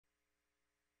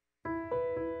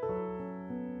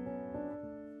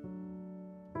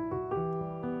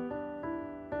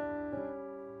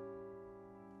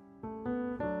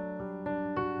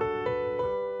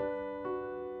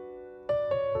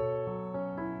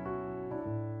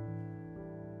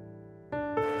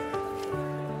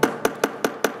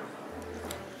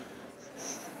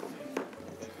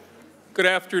Good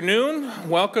afternoon.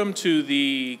 Welcome to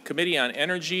the Committee on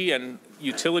Energy and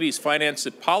Utilities Finance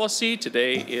and Policy.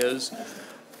 Today is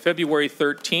February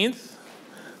 13th.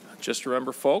 Just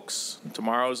remember, folks,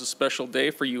 tomorrow is a special day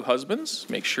for you husbands.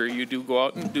 Make sure you do go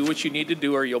out and do what you need to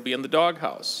do or you'll be in the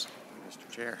doghouse.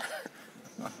 Mr. Chair.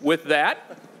 With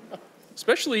that,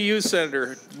 especially you,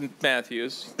 Senator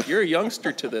Matthews, you're a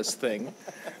youngster to this thing.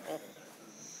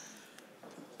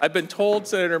 I've been told,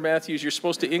 Senator Matthews, you're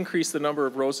supposed to increase the number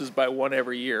of roses by one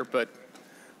every year, but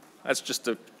that's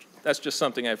just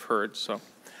something I've heard. So,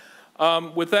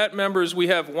 with that, members, we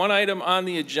have one item on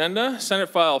the agenda, Senate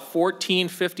File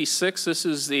 1456. This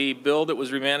is the bill that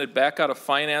was remanded back out of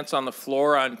Finance on the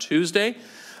floor on Tuesday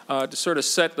to sort of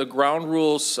set the ground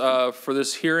rules for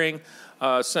this hearing.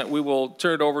 We will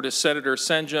turn it over to Senator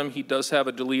Senjum. He does have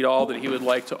a delete all that he would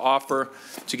like to offer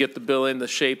to get the bill in the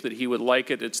shape that he would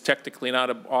like it. It's technically not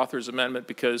an author's amendment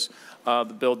because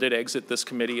the bill did exit this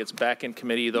committee. It's back in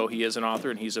committee, though he is an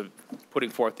author and he's putting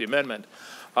forth the amendment.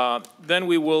 Then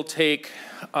we will take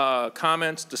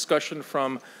comments, discussion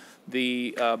from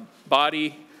the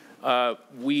body.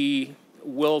 We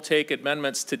will take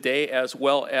amendments today as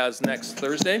well as next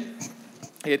Thursday.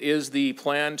 It is the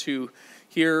plan to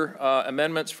hear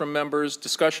amendments from members,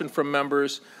 discussion from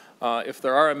members. If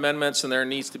there are amendments and there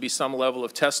needs to be some level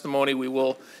of testimony, we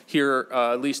will hear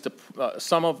at least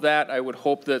some of that. I would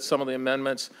hope that some of the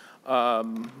amendments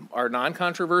are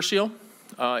non-controversial.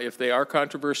 If they are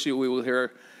controversial, we will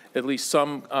hear at least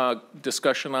some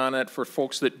discussion on it. For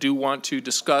folks that do want to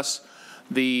discuss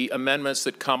the amendments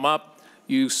that come up,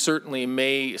 you certainly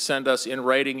may send us in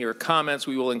writing your comments.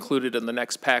 We will include it in the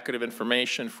next packet of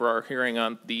information for our hearing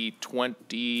on the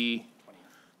 20th.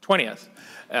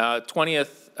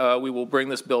 20th, we will bring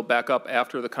this bill back up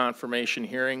after the confirmation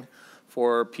hearing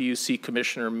for PUC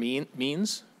Commissioner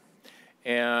Means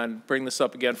and bring this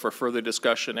up again for further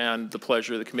discussion and the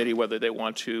pleasure of the committee whether they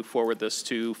want to forward this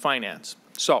to Finance.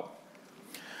 So,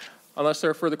 unless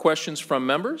there are further questions from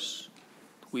members,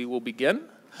 we will begin.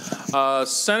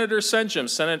 Senator Senjum,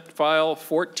 Senate File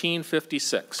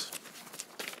 1456.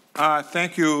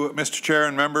 Thank you, Mr. Chair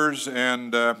and members,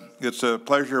 and it's a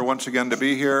pleasure once again to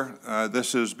be here.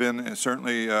 This has been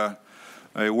certainly a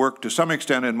work to some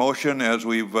extent in motion as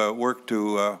we've worked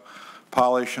to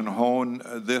polish and hone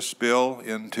this bill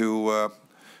into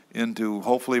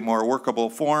hopefully more workable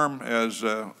form as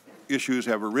issues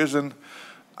have arisen.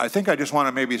 I think I just want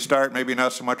to maybe start, maybe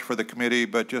not so much for the committee,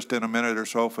 but just in a minute or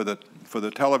so for the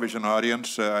television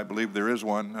audience, I believe there is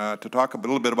one, to talk a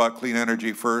little bit about clean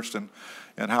energy first and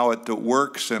how it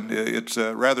works. And it's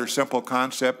a rather simple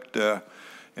concept,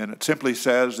 and it simply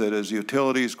says that as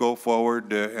utilities go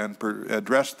forward and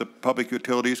address the Public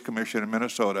Utilities Commission in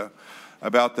Minnesota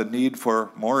about the need for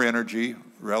more energy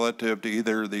relative to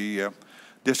either the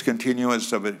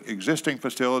discontinuance of existing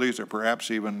facilities or perhaps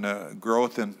even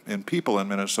growth in people in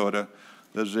Minnesota,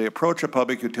 as they approach a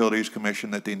Public Utilities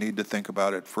Commission that they need to think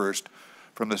about it first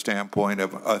from the standpoint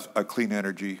of a clean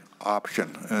energy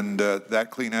option. And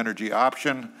that clean energy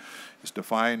option is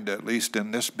defined, at least in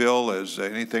this bill, as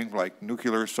anything like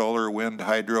nuclear, solar, wind,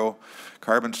 hydro,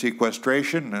 carbon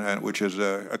sequestration, which is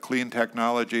a clean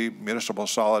technology, municipal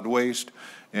solid waste,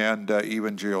 and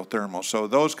even geothermal. So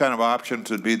those kind of options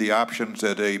would be the options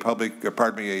that a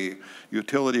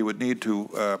utility would need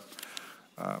to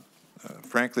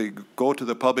frankly go to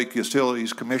the Public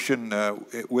Utilities Commission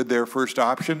with their first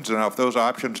options. And if those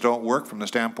options don't work from the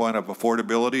standpoint of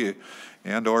affordability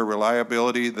and or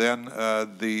reliability, then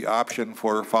the option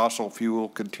for fossil fuel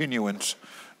continuance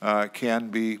can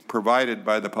be provided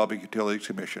by the Public Utilities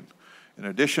Commission. In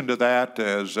addition to that,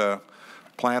 as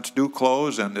plants do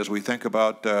close, and as we think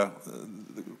about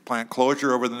plant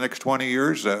closure over the next 20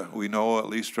 years, we know, at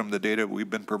least from the data we've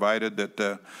been provided,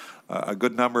 that a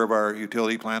good number of our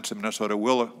utility plants in Minnesota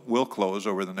will close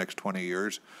over the next 20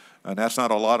 years, and that's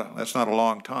not a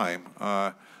long time.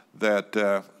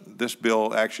 This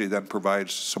bill actually then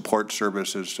provides support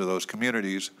services to those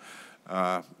communities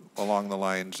along the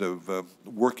lines of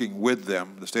working with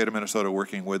them, the state of Minnesota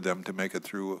working with them to make it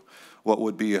through what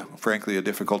would be, frankly, a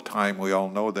difficult time. We all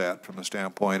know that from the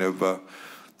standpoint of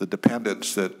the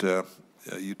dependence that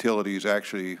utilities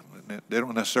actually, they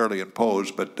don't necessarily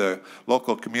impose, but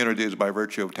local communities by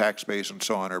virtue of tax base and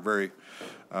so on are very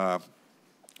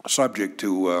subject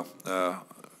to,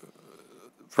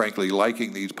 frankly,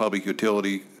 liking these public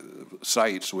utility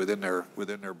sites within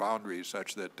their boundaries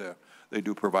such that they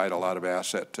do provide a lot of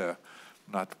asset,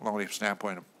 not only from the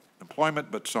standpoint of employment,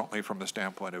 but certainly from the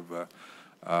standpoint of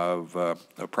a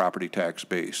property tax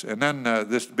base. And then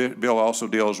this bill also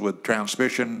deals with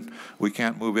transmission. We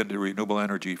can't move into renewable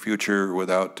energy future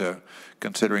without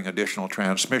considering additional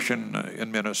transmission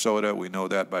in Minnesota. We know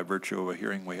that by virtue of a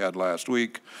hearing we had last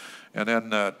week. And then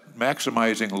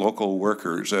maximizing local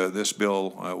workers. This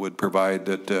bill would provide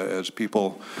that as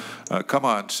people come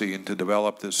on scene to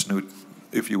develop this new,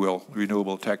 if you will,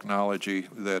 renewable technology,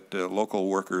 that local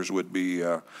workers would be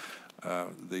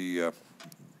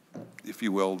if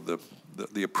you will,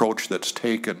 the approach that's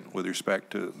taken with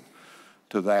respect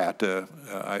to that.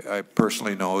 I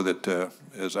personally know that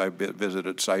as I've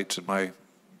visited sites in my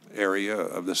area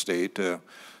of the state,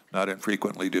 not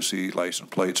infrequently to see license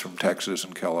plates from Texas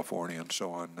and California and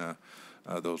so on.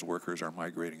 Those workers are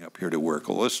migrating up here to work.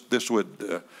 Well, this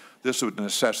would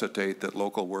necessitate that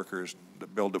local workers, the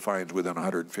bill defines within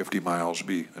 150 miles,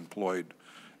 be employed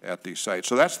at these sites.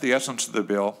 So that's the essence of the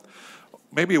bill.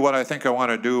 Maybe what I think I want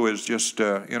to do is just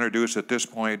introduce at this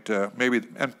point,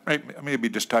 maybe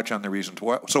just touch on the reasons.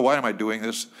 So why am I doing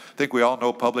this? I think we all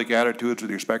know public attitudes with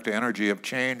respect to energy have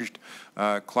changed.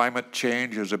 Climate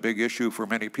change is a big issue for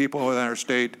many people in our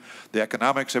state. The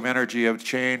economics of energy have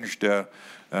changed.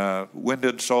 Wind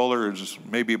and solar is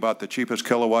maybe about the cheapest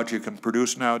kilowatt you can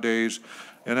produce nowadays.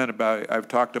 And then I've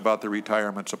talked about the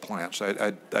retirements of plants.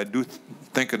 I do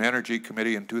think an energy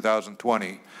committee in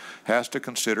 2020 has to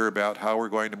consider about how we're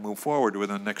going to move forward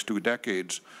within the next 2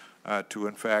 decades to,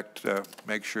 in fact,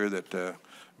 make sure that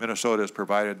Minnesota has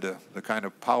provided the kind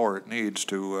of power it needs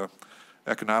to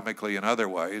economically and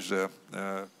otherwise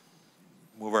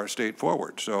move our state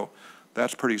forward. So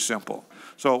that's pretty simple.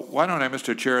 So why don't I,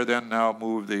 Mr. Chair, then now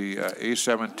move the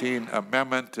A17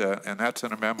 amendment, and that's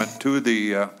an amendment to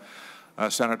the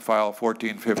Senate File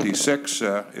 1456.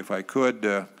 If I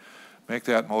could make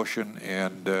that motion,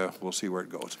 and we'll see where it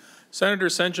goes. Senator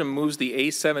Senjum moves the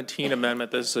A17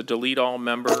 amendment. This is a delete all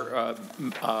member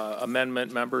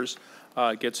amendment. Members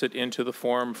gets it into the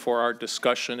forum for our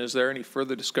discussion. Is there any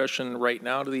further discussion right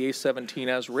now to the A17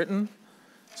 as written?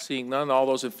 Seeing none, all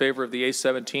those in favor of the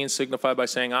A17 signify by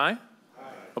saying aye. Aye.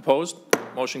 Opposed?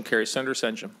 Motion carries. Senator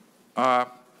Senjum.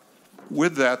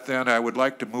 With that, then, I would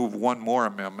like to move one more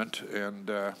amendment, and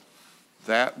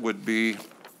that would be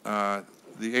the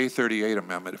A38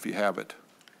 amendment, if you have it.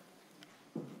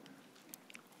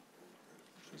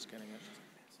 Just getting it.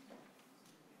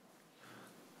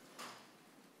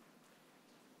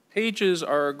 Pages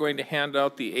are going to hand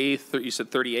out the A30, you said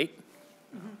 38?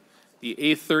 Mm-hmm. The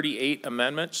A38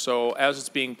 amendment. So as it's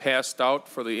being passed out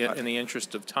for the in the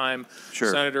interest of time,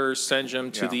 sure. Senator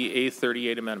Senjum to the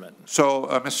A38 amendment. So,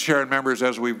 Mr. Chair and members,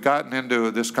 as we've gotten into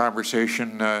this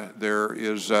conversation, there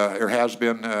has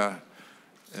been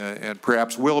and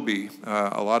perhaps will be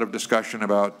a lot of discussion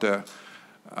about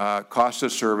cost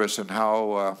of service and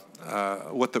how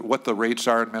what the rates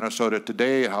are in Minnesota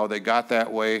today, how they got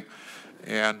that way.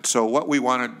 And so what we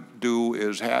want to do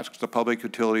is ask the Public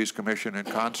Utilities Commission in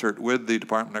concert with the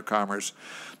Department of Commerce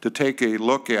to take a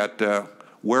look at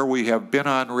where we have been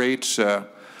on rates,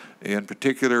 in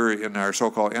particular in our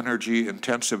so-called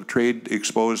energy-intensive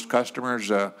trade-exposed customers.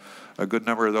 A good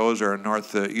number of those are in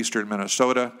northeastern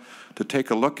Minnesota. To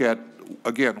take a look at,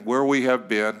 again, where we have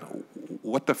been,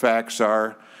 what the facts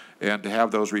are, and to have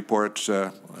those reports,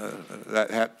 to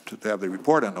have the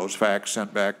report on those facts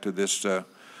sent back to this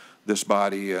this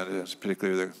body,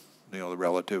 particularly the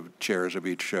relative chairs of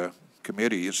each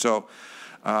committee. So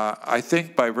I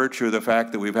think by virtue of the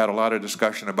fact that we've had a lot of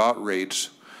discussion about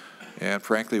rates, and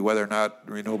frankly whether or not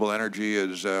renewable energy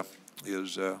is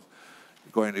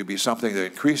going to be something that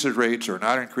increases rates or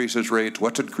not increases rates,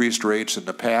 what's increased rates in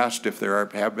the past, if there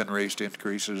have been rate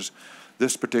increases,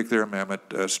 this particular amendment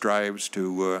strives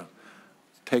to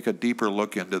take a deeper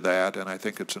look into that, and I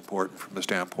think it's important from the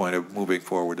standpoint of moving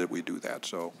forward that we do that.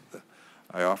 So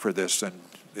I offer this, and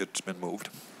it's been moved.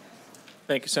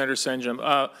 Thank you, Senator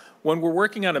Senjum. When we're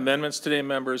working on amendments today,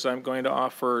 members, I'm going to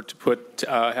offer to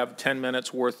have 10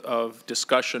 minutes worth of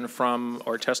discussion from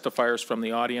or testifiers from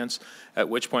the audience, at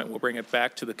which point we'll bring it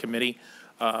back to the committee.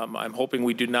 I'm hoping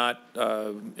we do not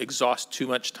exhaust too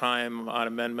much time on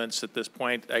amendments at this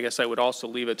point. I guess I would also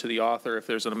leave it to the author if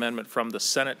there's an amendment from the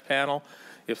Senate panel,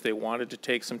 if they wanted to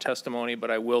take some testimony,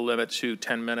 but I will limit to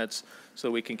 10 minutes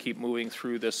so we can keep moving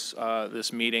through this,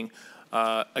 this meeting.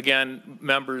 Again,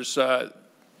 members,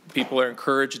 people are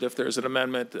encouraged if there's an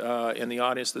amendment in the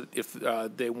audience that if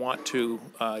they want to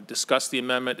discuss the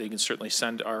amendment, they can certainly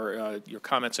send your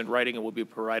comments in writing. It will be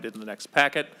provided in the next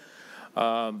packet.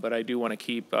 But I do want to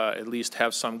keep, at least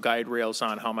have some guide rails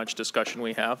on how much discussion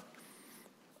we have.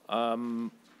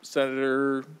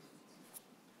 Senator,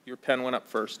 your pen went up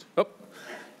first. Oh,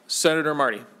 Senator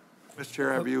Marty. Mr.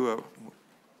 Chair, have you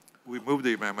We moved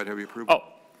the amendment. Have you approved it? Oh,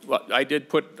 well, I did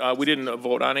put, we didn't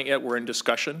vote on it yet. We're in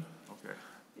discussion. Okay.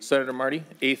 Senator Marty,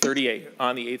 A38,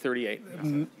 on the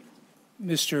A38.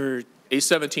 Mr.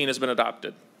 A17 has been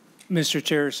adopted. Mr.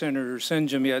 Chair, Senator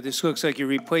Senjum, yeah, this looks like you're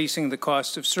replacing the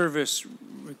cost of service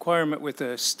requirement with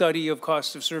a study of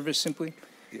cost of service simply.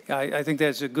 I think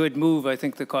that's a good move. I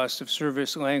think the cost of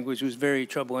service language was very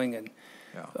troubling,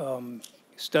 and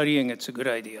studying it's a good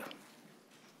idea.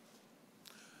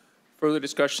 Further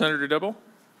discussion, Senator Dibble?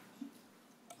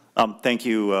 Thank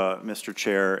you, Mr.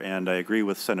 Chair, and I agree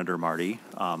with Senator Marty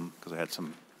because I had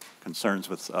some concerns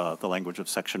with the language of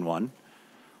Section 1.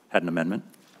 Had an amendment.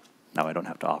 Now I don't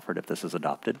have to offer it if this is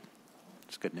adopted.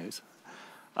 It's good news.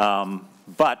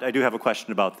 But I do have a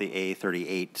question about the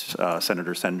A38,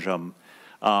 Senator Senjum.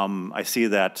 I see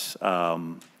that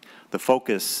the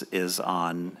focus is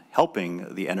on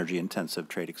helping the energy-intensive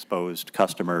trade-exposed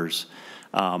customers,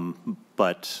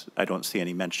 but I don't see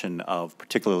any mention of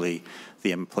particularly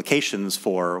the implications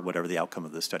for whatever the outcome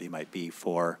of the study might be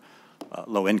for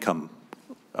low-income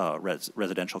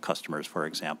residential customers, for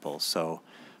example. So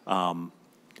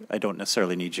I don't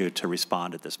necessarily need you to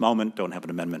respond at this moment. Don't have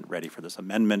an amendment ready for this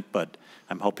amendment, but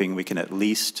I'm hoping we can at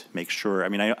least make sure. I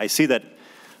mean, I see that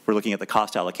we're looking at the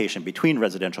cost allocation between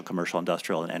residential, commercial,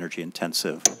 industrial, and energy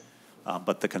intensive.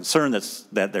 But the concern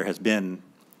that there has been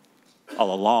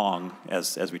all along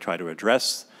as we try to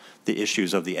address the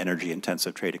issues of the energy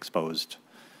intensive trade exposed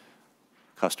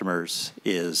customers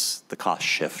is the cost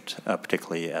shift,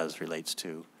 particularly as relates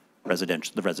to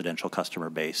the residential customer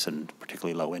base and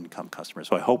particularly low income customers.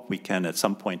 So I hope we can at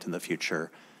some point in the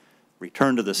future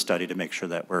return to this study to make sure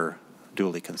that we're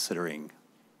duly considering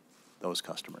those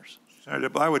customers.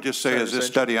 Senator, I would just say, as this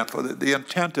study unfolded, the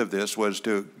intent of this was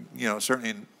to,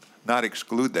 certainly not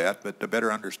exclude that, but to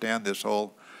better understand this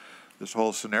whole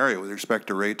scenario with respect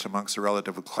to rates amongst the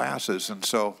relative classes. And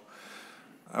so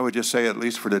I would just say, at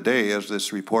least for today, as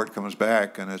this report comes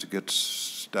back and as it gets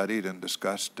studied and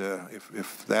discussed,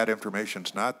 if that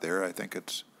information's not there, I think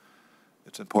it's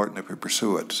important that we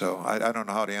pursue it. So I don't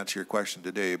know how to answer your question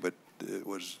today, but it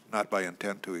was not by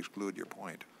intent to exclude your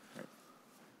point.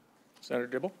 Senator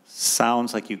Dibble?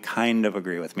 Sounds like you kind of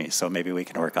agree with me, so maybe we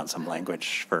can work on some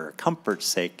language for comfort's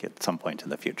sake at some point in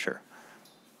the future.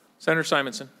 Senator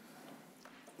Simonson.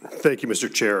 Thank you,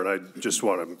 Mr. Chair, and I just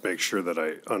want to make sure that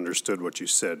I understood what you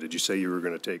said. Did you say you were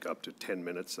going to take up to 10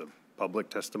 minutes of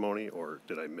public testimony, or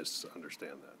did I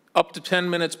misunderstand that? Up to 10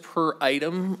 minutes per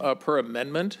item, per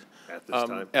amendment. At this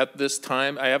time? At this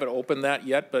time. I haven't opened that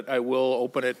yet, but I will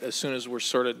open it as soon as we're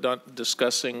sort of done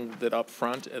discussing that up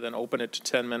front, and then open it to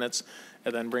 10 minutes,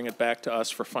 and then bring it back to us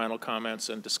for final comments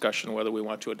and discussion whether we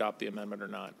want to adopt the amendment or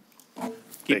not.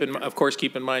 Of course,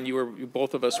 keep in mind,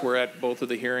 both of us were at both of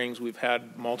the hearings. We've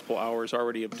had multiple hours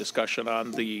already of discussion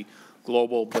on the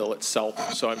global bill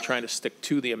itself, so I'm trying to stick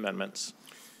to the amendments.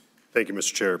 Thank you,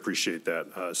 Mr. Chair. Appreciate that.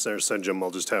 Senator Senjum,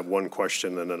 I'll just have one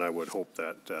question, and then I would hope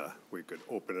that we could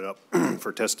open it up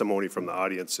for testimony from the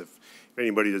audience. If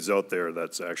anybody is out there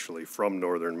that's actually from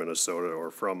northern Minnesota or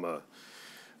from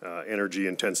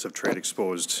energy-intensive,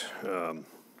 trade-exposed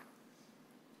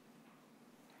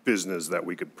business, that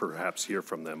we could perhaps hear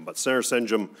from them. But Senator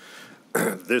Senjum,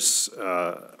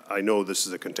 I know this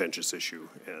is a contentious issue,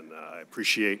 and I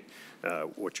appreciate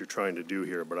what you're trying to do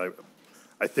here, but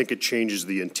I think it changes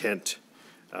the intent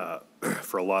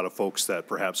for a lot of folks that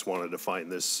perhaps want to define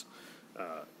this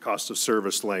cost of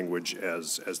service language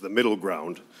as the middle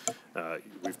ground.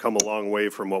 We've come a long way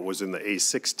from what was in the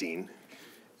A16,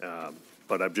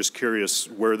 but I'm just curious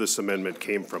where this amendment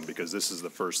came from, because this is the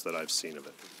first that I've seen of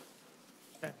it.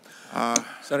 Okay.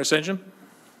 Senator Senjum?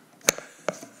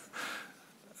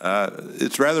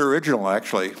 It's rather original,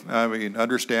 actually. I mean,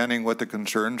 understanding what the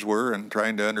concerns were and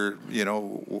trying to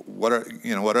what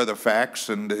are the facts,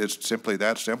 and it's simply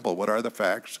that simple. What are the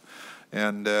facts?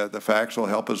 And the facts will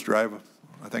help us drive,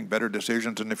 I think, better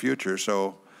decisions in the future.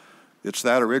 So it's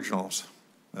that original,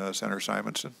 Senator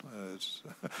Simonson.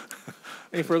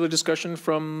 Any further discussion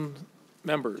from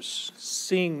members?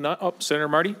 Seeing none. Oh, Senator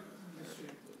Marty?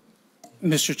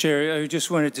 Mr. Chair, I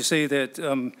just wanted to say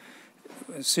that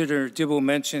Senator Dibble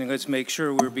mentioned, let's make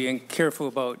sure we're being careful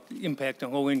about impact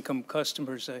on low-income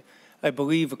customers. I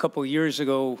believe a couple of years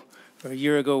ago, or a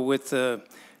year ago, with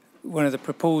one of the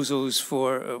proposals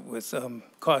for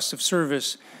cost of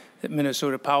service, that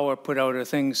Minnesota Power put out a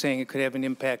thing saying it could have an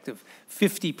impact of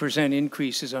 50%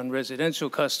 increases on residential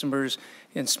customers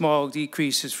and small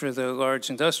decreases for the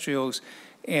large industrials.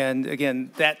 And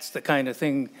again, that's the kind of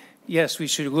thing, yes, we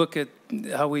should look at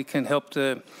how we can help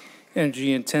the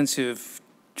energy-intensive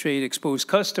trade-exposed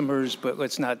customers, but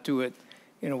let's not do it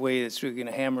in a way that's really going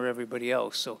to hammer everybody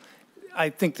else. So I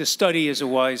think the study is a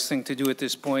wise thing to do at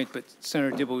this point, but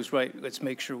Senator Dibble is right. Let's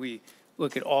make sure we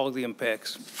look at all of the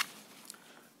impacts.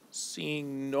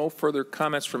 Seeing no further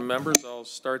comments from members, I'll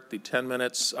start the 10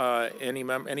 minutes.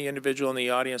 Any individual in the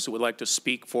audience that would like to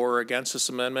speak for or against this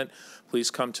amendment, please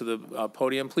come to the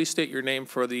podium. Please state your name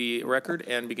for the record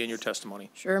and begin your testimony.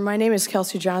 Sure. My name is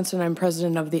Kelsey Johnson. I'm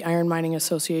president of the Iron Mining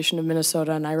Association of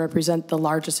Minnesota, and I represent the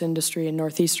largest industry in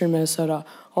northeastern Minnesota,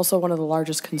 also one of the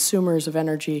largest consumers of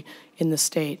energy in the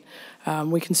state.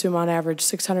 We consume on average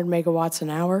 600 megawatts an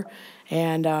hour,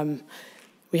 and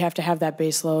we have to have that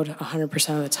base load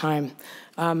 100% of the time.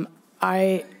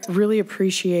 I really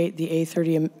appreciate the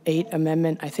A38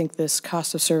 amendment. I think this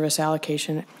cost of service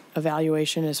allocation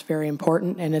evaluation is very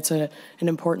important, and it's an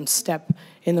important step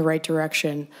in the right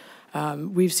direction.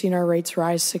 We've seen our rates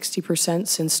rise 60%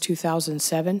 since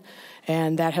 2007,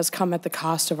 and that has come at the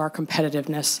cost of our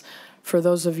competitiveness. For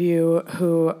those of you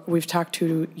who we've talked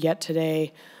to yet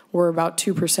today, we're about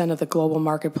 2% of the global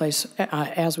marketplace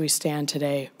as we stand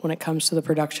today when it comes to the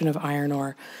production of iron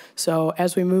ore. So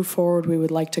as we move forward, we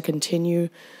would like to continue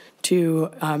to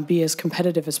be as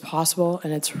competitive as possible,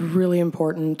 and it's really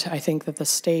important, I think, that the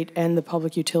state and the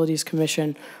Public Utilities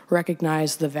Commission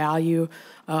recognize the value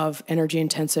of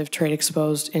energy-intensive,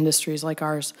 trade-exposed industries like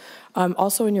ours.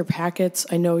 Also in your packets,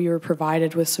 I know you were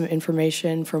provided with some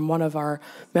information from one of our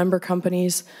member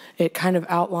companies. It kind of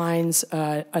outlines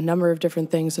a number of different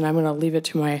things, and I'm going to leave it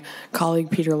to my colleague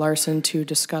Peter Larson to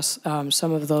discuss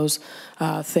some of those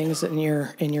things in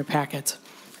your packets.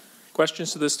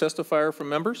 Questions to this testifier from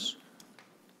members?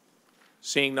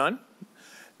 Seeing none.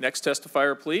 Next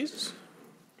testifier, please.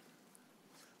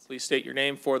 Please state your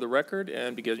name for the record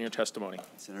and begin your testimony.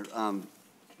 Senator,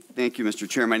 thank you, Mr.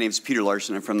 Chair. My name is Peter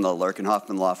Larson. I'm from the Larkin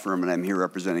Hoffman Law Firm, and I'm here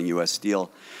representing U.S.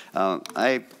 Steel.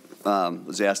 I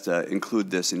was asked to include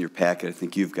this in your packet. I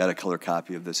think you've got a color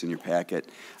copy of this in your packet.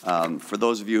 For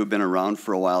those of you who have been around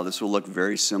for a while, this will look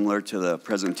very similar to the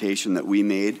presentation that we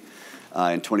made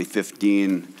in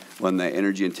 2015 when the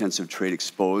energy-intensive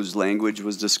trade-exposed language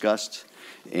was discussed.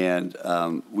 And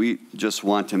we just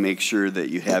want to make sure that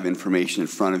you have information in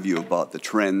front of you about the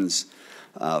trends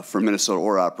for Minnesota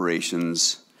ore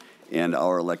operations and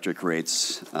our electric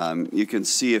rates. You can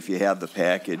see if you have the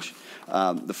package.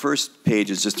 The first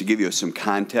page is just to give you some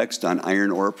context on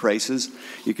iron ore prices.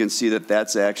 You can see that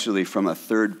that's actually from a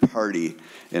third party,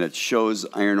 and it shows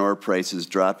iron ore prices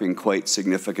dropping quite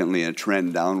significantly in a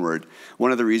trend downward.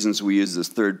 One of the reasons we use this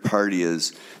third party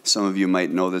is, some of you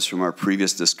might know this from our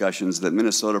previous discussions, that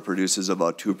Minnesota produces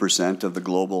about 2% of the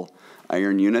global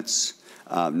iron units.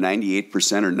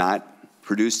 98% are not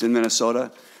produced in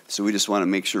Minnesota. So we just want to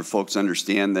make sure folks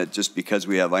understand that just because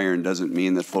we have iron doesn't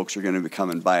mean that folks are going to be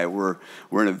coming by it. We're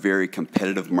in a very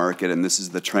competitive market, and this is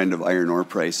the trend of iron ore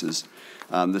prices.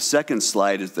 The second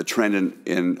slide is the trend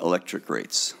in electric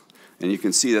rates. And you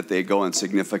can see that they go in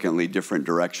significantly different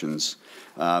directions.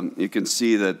 You can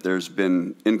see that there's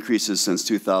been increases since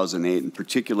 2008, and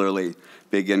particularly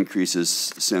big increases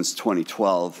since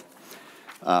 2012.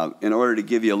 In order to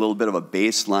give you a little bit of a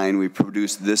baseline, we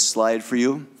produced this slide for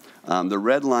you. The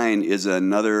red line is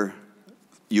another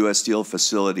U.S. Steel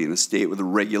facility in a state with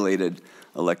regulated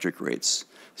electric rates.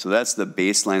 So that's the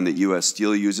baseline that U.S.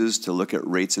 Steel uses to look at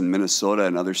rates in Minnesota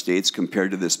and other states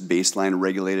compared to this baseline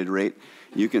regulated rate.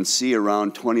 You can see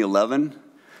around 2011,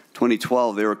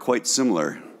 2012, they were quite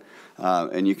similar.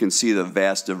 And you can see the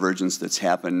vast divergence that's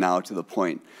happened now to the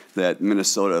point that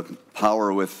Minnesota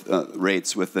Power with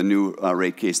rates with the new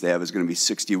rate case they have is going to be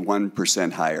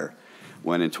 61% higher,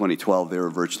 when in 2012 they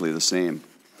were virtually the same.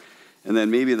 And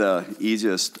then maybe the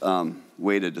easiest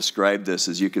way to describe this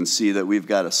is you can see that we've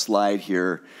got a slide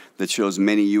here that shows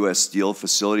many U.S. Steel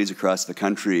facilities across the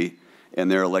country and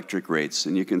their electric rates.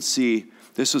 And you can see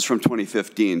this was from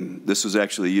 2015. This was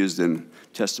actually used in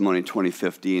testimony in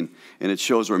 2015. And it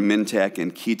shows where Minntac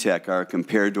and Keetac are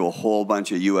compared to a whole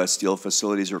bunch of U.S. Steel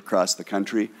facilities across the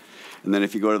country. And then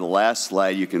if you go to the last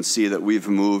slide, you can see that we've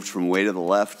moved from way to the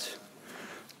left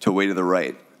to way to the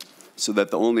right, so that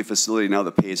the only facility now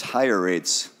that pays higher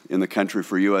rates in the country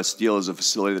for U.S. Steel is a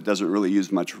facility that doesn't really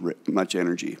use much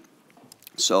energy.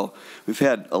 So we've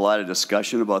had a lot of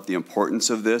discussion about the importance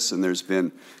of this, and there's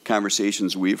been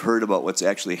conversations we've heard about what's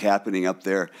actually happening up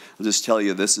there. I'll just tell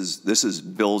you, this is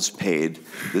bills paid.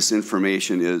 This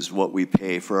information is what we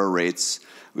pay for our rates.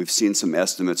 We've seen some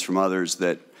estimates from others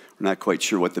that we're not quite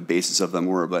sure what the basis of them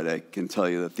were, but I can tell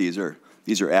you that these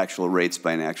are actual rates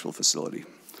by an actual facility.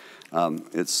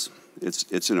 It's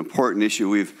an important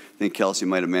issue. I think Kelsey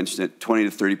might have mentioned it, 20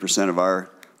 to 30% of our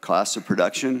costs of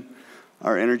production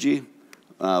are energy.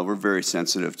 we're very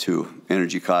sensitive to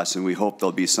energy costs, and we hope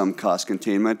there'll be some cost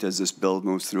containment as this bill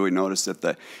moves through. We noticed that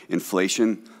the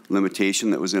inflation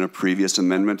limitation that was in a previous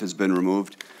amendment has been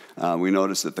removed. We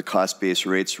noticed that the cost-based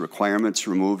rates requirements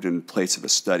removed in place of a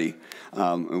study,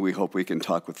 and we hope we can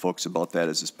talk with folks about that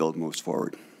as this bill moves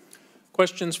forward.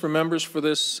 Questions from members for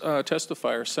this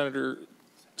testifier? Senator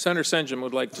Senjum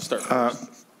would like to start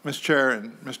first. Mr. Chair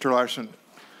and Mr. Larson,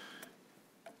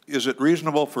 is it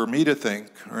reasonable for me to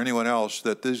think, or anyone else,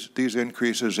 that these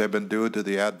increases have been due to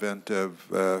the advent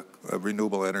of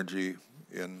renewable energy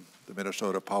in the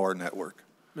Minnesota Power Network?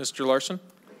 Mr. Larson?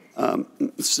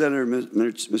 Senator,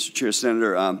 Mr. Chair,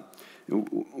 Senator,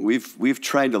 we've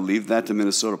tried to leave that to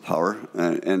Minnesota Power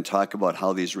and talk about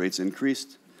how these rates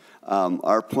increased.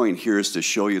 Our point here is to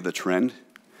show you the trend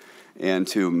and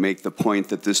to make the point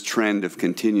that this trend, if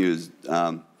continues,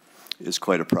 is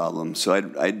quite a problem. So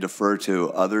I'd defer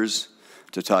to others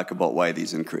to talk about why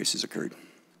these increases occurred.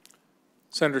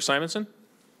 Senator Simonson?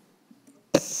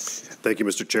 Thank you,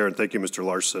 Mr. Chair, and thank you, Mr.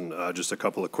 Larson. Just a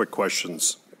couple of quick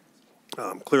questions.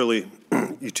 Clearly,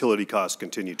 utility costs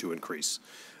continue to increase.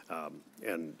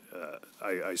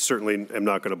 I certainly am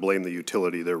not going to blame the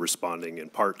utility. They're responding in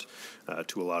part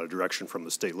to a lot of direction from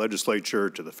the state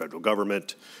legislature, to the federal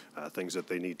government, things that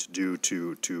they need to do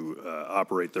to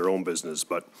operate their own business.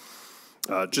 But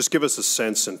just give us a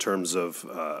sense in terms of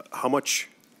how much,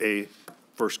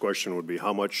 first question would be,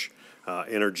 how much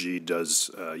energy does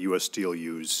U.S. Steel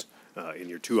use in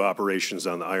your two operations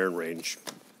on the Iron Range,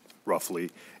 roughly,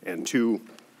 and two,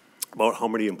 about how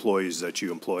many employees that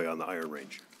you employ on the Iron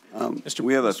Range?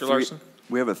 We have Mr. Larson?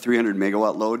 We have a 300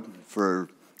 megawatt load. For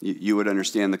you would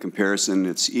understand the comparison.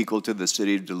 It's equal to the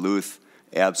city of Duluth,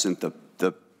 absent the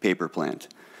paper plant,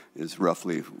 is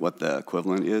roughly what the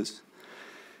equivalent is.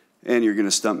 And you're going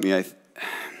to stump me. I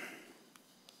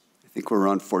think we're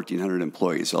around 1,400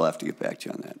 employees. I'll have to get back to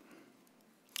you on that.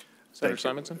 Senator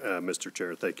Simonson? Mr.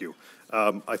 Chair, thank you.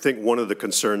 I think one of the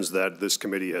concerns that this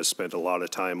committee has spent a lot of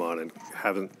time on and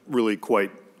haven't really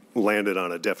quite landed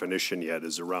on a definition yet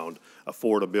is around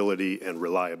affordability and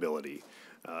reliability.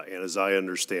 And as I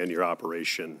understand your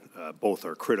operation, both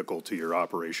are critical to your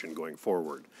operation going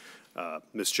forward.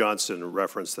 Ms. Johnson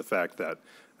referenced the fact that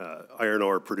iron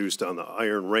ore produced on the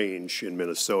Iron Range in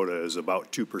Minnesota is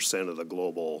about 2% of the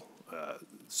global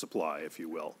supply, if you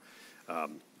will.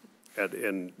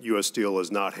 And U.S. Steel is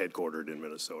not headquartered in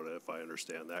Minnesota, if I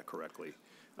understand that correctly.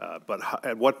 But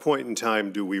at what point in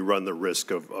time do we run the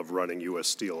risk of running U.S.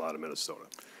 Steel out of Minnesota?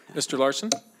 Mr. Larson?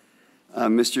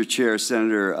 Mr. Chair,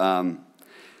 Senator,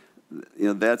 you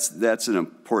know, that's an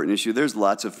important issue. There's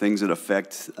lots of things that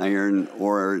affect iron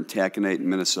ore and taconite in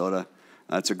Minnesota.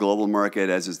 It's a global market,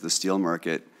 as is the steel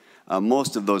market.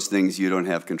 Most of those things you don't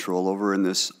have control over in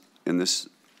this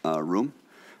room.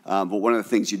 But one of the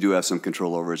things you do have some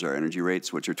control over is our energy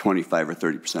rates, which are 25 or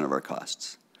 30% of our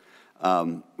costs.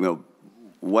 You know,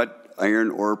 what iron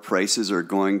ore prices are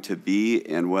going to be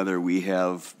and whether we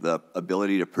have the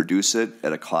ability to produce it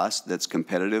at a cost that's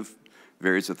competitive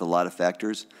varies with a lot of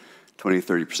factors. 20 to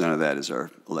 30% of that is our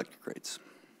electric rates.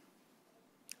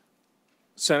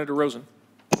 Senator Rosen?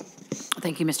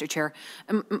 Thank you, Mr. Chair.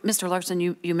 Mr. Larson,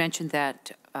 you mentioned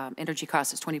that energy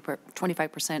cost is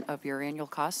 25% of your annual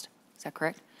cost. Is that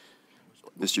correct?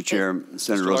 Mr. Chair,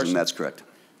 Senator Rosen, that's correct.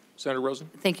 Senator Rosen?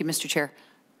 Thank you, Mr. Chair.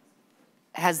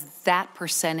 Has that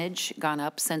percentage gone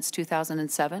up since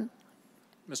 2007?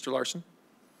 Mr. Larson?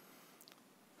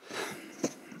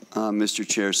 Mr.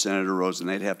 Chair, Senator Rosen,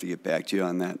 I'd have to get back to you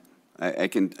on that. I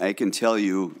can tell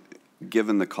you,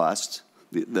 given the cost,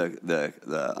 the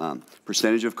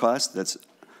percentage of cost,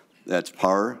 that's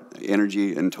power,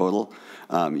 energy in total.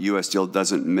 U.S. Steel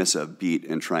doesn't miss a beat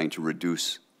in trying to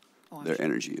reduce their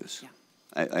energy use. Yeah.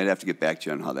 I'd have to get back to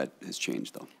you on how that has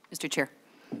changed, though. Mr. Chair.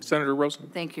 Senator Rosen?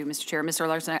 Thank you, Mr. Chair. Mr.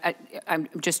 Larson, I'm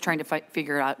just trying to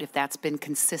figure out if that's been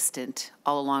consistent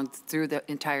all along through the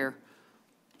entire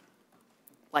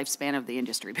lifespan of the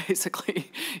industry,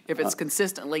 basically. If it's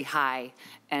consistently high,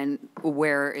 and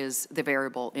where is the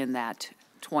variable in that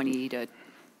 20 to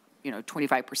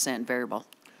 25% variable?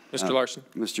 Mr. Larson?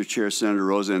 Mr. Chair, Senator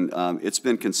Rosen, it's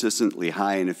been consistently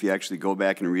high, and if you actually go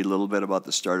back and read a little bit about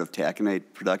the start of taconite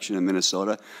production in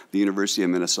Minnesota, the University of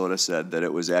Minnesota said that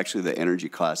it was actually the energy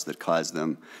cost that caused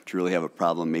them to really have a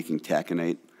problem making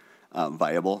taconite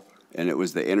viable, and it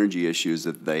was the energy issues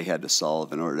that they had to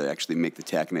solve in order to actually make the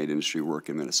taconite industry work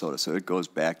in Minnesota. So it goes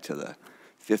back to the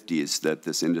 50s that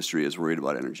this industry is worried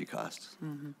about energy costs.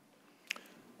 Mm-hmm.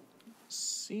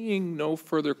 Seeing no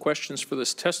further questions for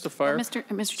this testifier.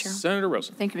 Mr. Chair. Senator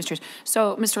Rosen. Thank you, Mr. Chair.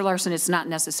 So, Mr. Larson, it's not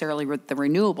necessarily the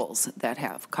renewables that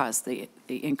have caused the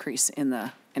increase in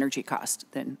the energy cost.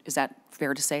 Then is that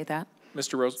fair to say that?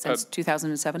 Mr. Rose, Since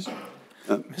 2007?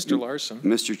 Mr. Larson.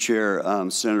 Mr. Chair,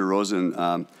 Senator Rosen,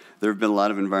 there have been a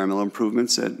lot of environmental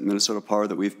improvements at Minnesota Power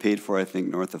that we've paid for, I think,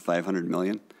 north of $500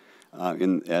 million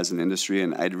as an industry,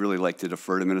 and I'd really like to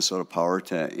defer to Minnesota Power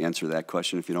to answer that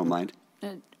question, if you don't mind.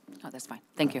 Oh, that's fine.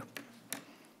 Thank you.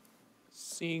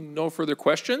 Seeing no further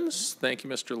questions, thank you,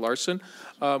 Mr. Larson.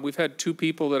 We've had two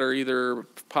people that are either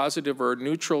positive or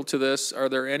neutral to this. Are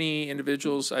there any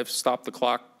individuals, I've stopped the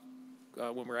clock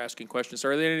when we're asking questions,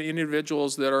 are there any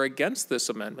individuals that are against this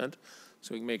amendment?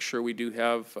 So we can make sure we do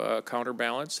have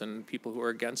counterbalance and people who are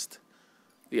against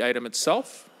the item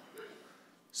itself.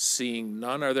 Seeing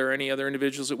none, are there any other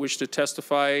individuals that wish to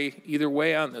testify either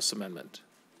way on this amendment?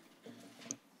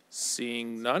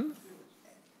 Seeing none.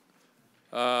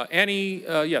 Annie,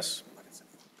 yes.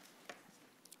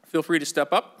 Feel free to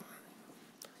step up.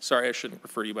 Sorry, I shouldn't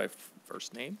refer to you by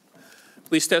first name.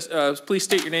 Please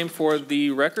state your name for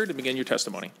the record and begin your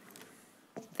testimony.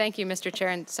 Thank you, Mr. Chair,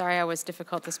 and sorry I was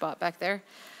difficult to spot back there.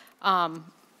 I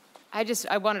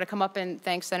wanted to come up and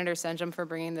thank Senator Senjum for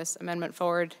bringing this amendment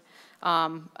forward.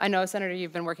 I know, Senator,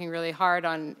 you've been working really hard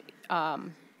on,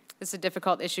 this is a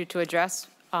difficult issue to address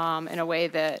in a way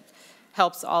that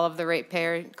helps all of the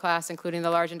ratepayer class, including the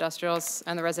large industrials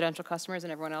and the residential customers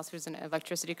and everyone else who's an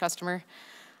electricity customer.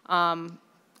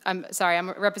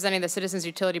 I'm representing the Citizens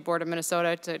Utility Board of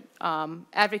Minnesota to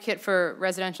advocate for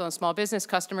residential and small business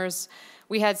customers.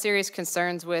 We had serious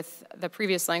concerns with the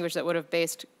previous language that would have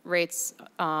based rates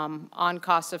on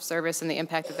cost of service and the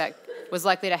impact that that was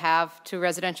likely to have to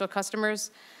residential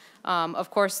customers. Of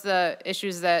course, the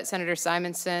issues that Senator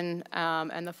Simonson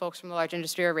and the folks from the large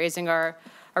industry are raising are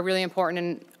really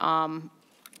important, and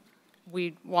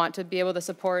we want to be able to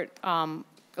support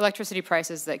electricity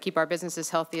prices that keep our businesses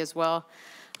healthy as well.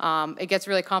 It gets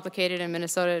really complicated in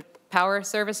Minnesota Power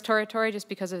Service territory just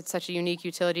because it's such a unique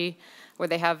utility where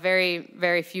they have very,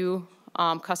 very few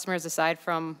customers aside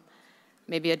from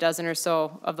maybe a dozen or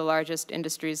so of the largest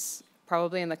industries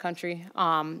probably in the country.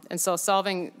 And so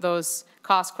solving those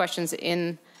cost questions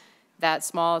in that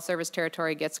small service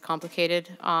territory gets complicated.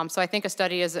 So I think a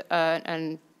study is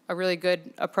a really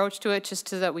good approach to it, just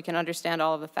so that we can understand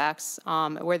all of the facts,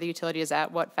 where the utility is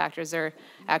at, what factors are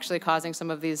actually causing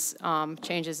some of these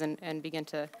changes, and begin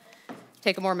to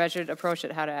take a more measured approach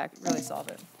at how to really solve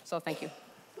it. So thank you.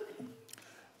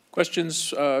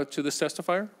 Questions to this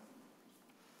testifier?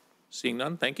 Seeing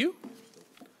none, thank you.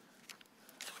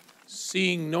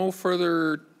 Seeing no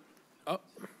further,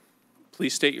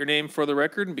 please state your name for the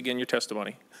record and begin your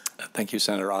testimony. Thank you,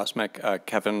 Senator Osmek.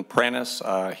 Kevin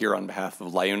Pranis, here on behalf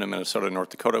of LiUNA, Minnesota, North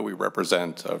Dakota. We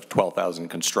represent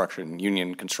 12,000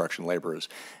 union construction laborers,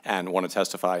 and want to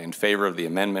testify in favor of the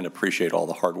amendment. Appreciate all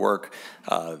the hard work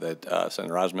that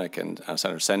Senator Osmek and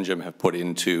Senator Senjum have put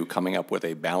into coming up with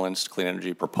a balanced clean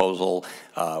energy proposal.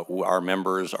 Our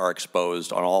members are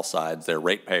exposed on all sides. They're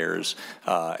ratepayers,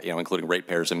 including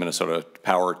ratepayers in Minnesota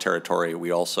Power territory.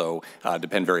 We also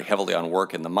depend very heavily on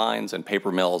work in the mines and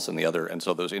paper mills and the other, and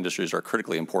so those industries are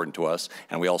critically important to us,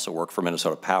 and we also work for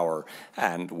Minnesota Power,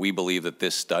 and we believe that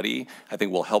this study, I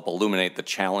think, will help illuminate the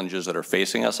challenges that are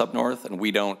facing us up north, and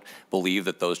we don't believe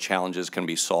that those challenges can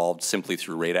be solved simply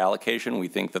through rate allocation. We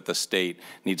think that the state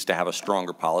needs to have a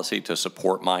stronger policy to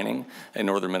support mining in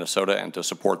northern Minnesota and to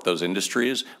support those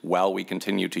industries while we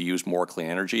continue to use more clean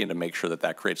energy and to make sure that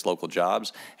that creates local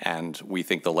jobs, and we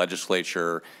think the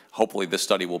legislature, hopefully this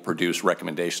study will produce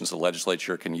recommendations the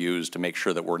legislature can use to make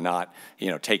sure that we're not,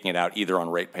 taking it out either on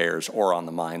ratepayers or on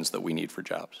the mines that we need for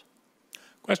jobs.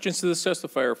 Questions to this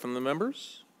testifier from the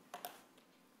members?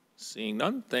 Seeing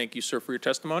none, thank you, sir, for your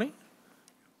testimony.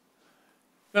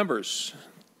 Members,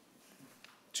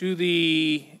 to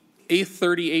the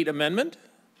 838 amendment,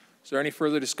 is there any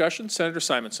further discussion? Senator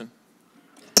Simonson.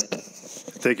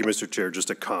 Thank you, Mr. Chair. Just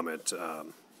a comment.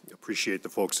 Appreciate the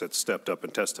folks that stepped up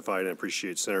and testified, and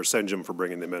appreciate Senator Senjum for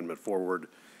bringing the amendment forward.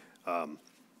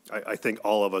 I think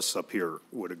all of us up here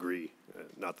would agree,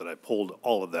 not that I polled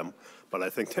all of them, but I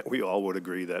think that we all would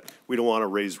agree that we don't want to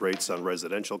raise rates on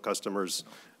residential customers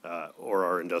or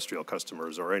our industrial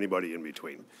customers or anybody in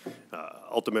between.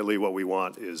 Ultimately, what we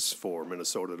want is for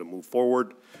Minnesota to move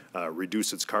forward,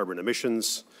 reduce its carbon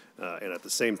emissions, and at the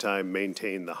same time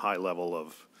maintain the high level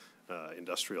of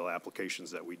industrial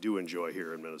applications that we do enjoy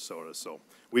here in Minnesota. So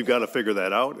we've got to figure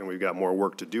that out, and we've got more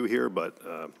work to do here, but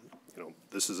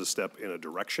this is a step in a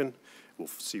direction. We'll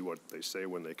see what they say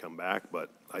when they come back, but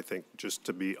I think just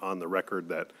to be on the record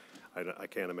that I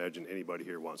can't imagine anybody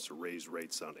here wants to raise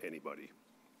rates on anybody.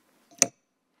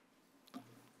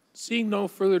 Seeing no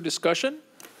further discussion,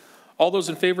 all those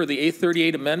in favor of the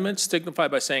 838 amendment signify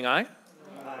by saying aye.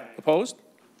 Aye. Opposed?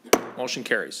 Motion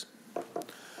carries.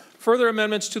 Further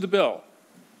amendments to the bill.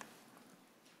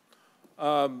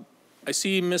 I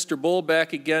see Mr. Bull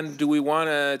back again. Do we want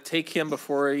to take him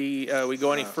before we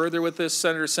go any further with this,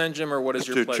 Senator Senjum, or what is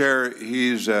your pleasure?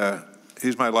 Mr. Chair,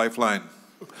 he's my lifeline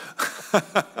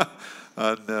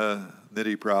on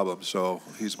NITI problems, so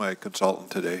he's my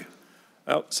consultant today.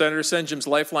 Well, Senator Senjum's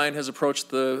lifeline has approached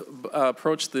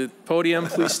the podium.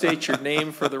 Please state your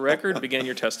name for the record. Begin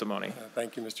your testimony.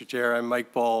 Thank you, Mr. Chair. I'm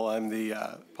Mike Bull. I'm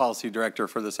the Policy Director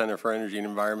for the Center for Energy and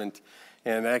Environment.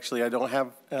 And actually, I don't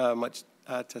have much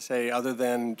to say other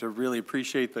than to really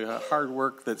appreciate the hard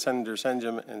work that Senator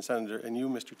Senjum and you,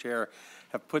 Mr. Chair,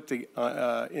 have put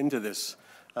into this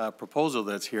proposal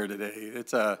that's here today.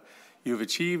 You've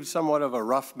achieved somewhat of a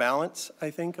rough balance,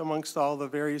 I think, amongst all the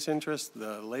various interests,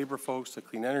 the labor folks, the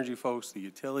clean energy folks, the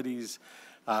utilities,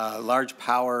 large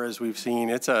power, as we've seen.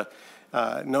 It's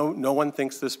no one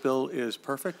thinks this bill is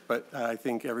perfect, but I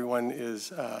think everyone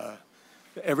has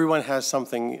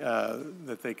something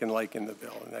that they can like in the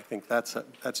bill, and I think that's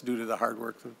due to the hard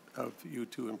work of you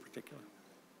two in particular.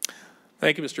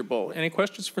 Thank you, Mr. Bull. Any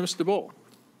questions for Mr. Bull?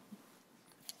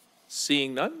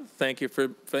 Seeing none, thank you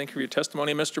for your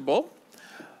testimony, Mr. Bull.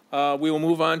 We will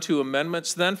move on to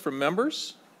amendments then from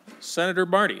members. Senator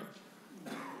Marty.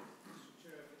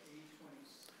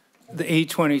 The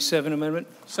 827 amendment.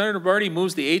 Senator Marty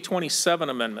moves the 827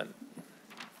 amendment.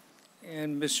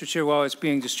 And Mr. Chair, while it's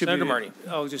being distributed, Senator Marty.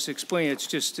 I'll just explain. It's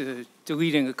just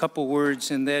deleting a couple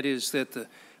words, and that is that the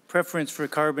preference for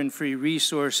carbon-free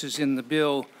resources in the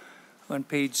bill on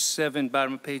page 7,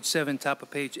 bottom of page 7, top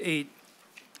of page 8,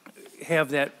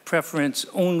 have that preference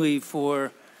only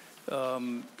for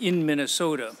in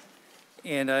Minnesota.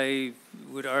 And I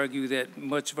would argue that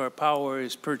much of our power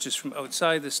is purchased from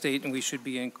outside the state, and we should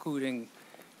be including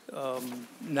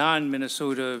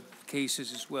non-Minnesota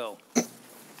cases as well.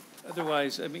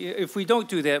 Otherwise, I mean, if we don't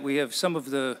do that, we have some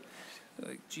of the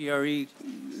GRE, a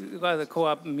lot of the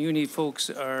co-op muni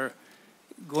folks are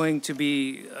going to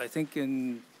be, I think,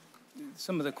 in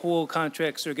some of the coal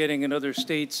contracts they're getting in other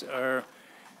states are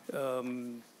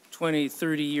 20,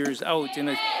 30 years out.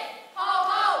 And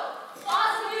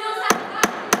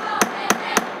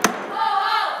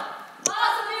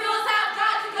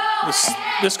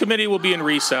this committee will be in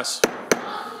recess.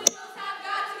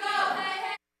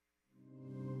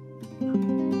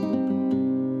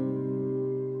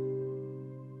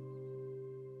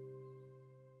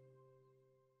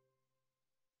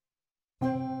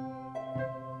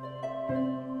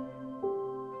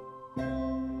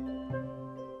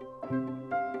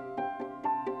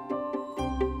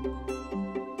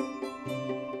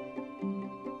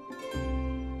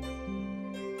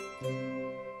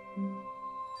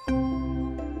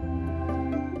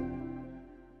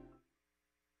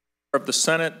 Of the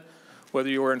Senate, whether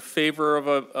you are in favor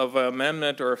of an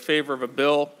amendment or in favor of a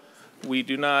bill, we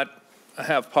do not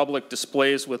have public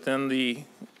displays within the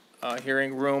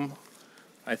hearing room.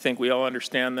 I think we all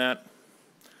understand that.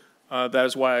 That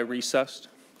is why I recessed.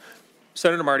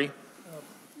 Senator Marty.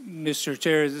 Mr.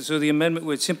 Chair, so the amendment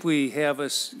would simply have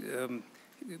us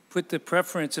put the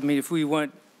preference, I mean, if we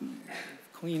want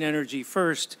clean energy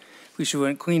first, we should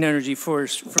want clean energy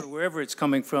first for wherever it's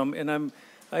coming from. And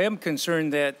I am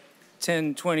concerned that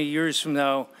 10, 20 years from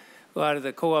now, a lot of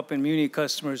the co-op and muni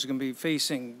customers are going to be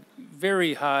facing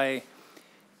very high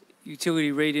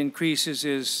utility rate increases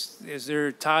as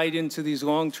they're tied into these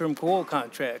long-term coal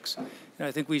contracts. And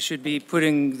I think we should be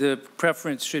putting the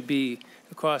preference should be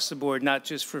across the board, not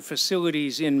just for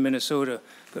facilities in Minnesota,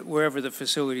 but wherever the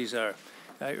facilities are.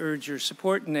 I urge your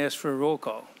support and ask for a roll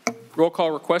call. Roll call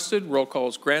requested. Roll call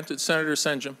is granted. Senator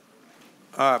Senjum.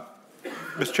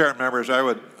 Mr. Chair and members,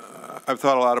 I've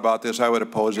thought a lot about this. I would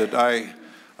oppose it.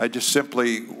 I just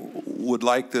simply would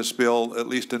like this bill, at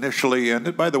least initially,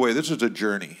 and by the way, this is a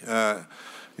journey.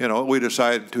 You know, what we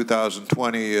decide in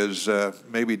 2020 is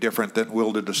maybe different than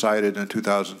we'll decide it in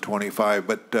 2025,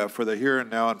 but for the here and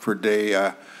now and for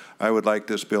today, I would like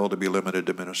this bill to be limited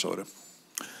to Minnesota.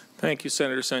 Thank you,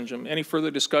 Senator Senjum. Any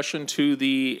further discussion to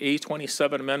the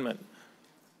A27 amendment?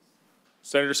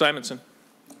 Senator Simonson.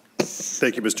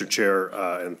 Thank you, Mr. Chair,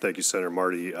 and thank you, Senator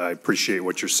Marty. I appreciate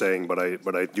what you're saying, but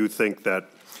I do think that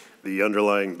the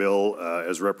underlying bill,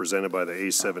 as represented by the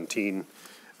A17,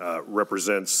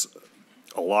 represents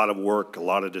a lot of work, a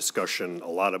lot of discussion, a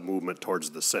lot of movement towards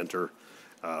the center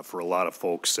for a lot of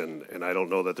folks, and I don't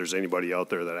know that there's anybody out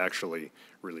there that actually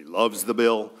really loves the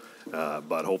bill,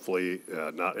 but hopefully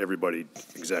not everybody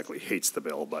exactly hates the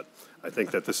bill, but I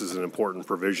think that this is an important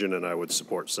provision, and I would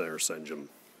support Senator Senjum.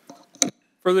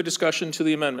 Further discussion to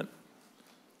the amendment?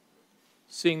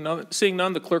 Seeing none,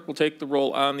 the clerk will take the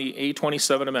roll on the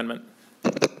A27 amendment.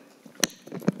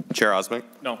 Chair Osmic?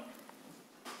 No.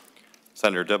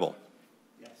 Senator Dibble?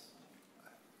 Yes.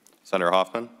 Senator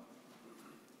Hoffman?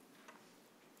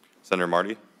 Senator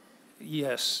Marty?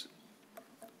 Yes.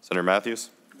 Senator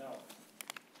Matthews? No.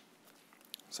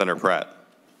 Senator Pratt?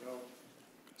 No.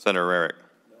 Senator Rarick?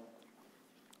 No.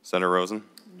 Senator Rosen?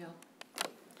 No.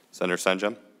 Senator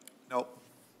Senjum? No.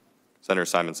 Senator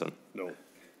Simonson? No.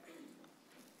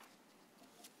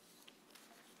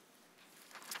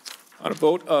 On a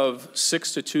vote of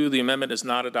 6-2, the amendment is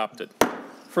not adopted.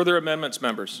 Further amendments,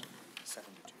 members? 7-2.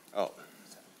 Oh.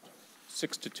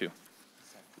 6-2.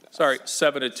 Sorry,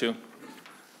 7-2.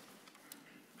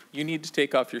 You need to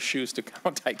take off your shoes to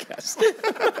count, I guess.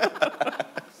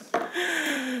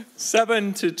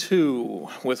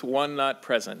 7-2 with one not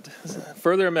present.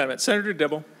 Further amendment. Senator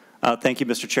Dibble. Thank you,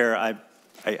 Mr. Chair.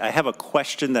 I have a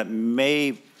question that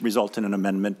may result in an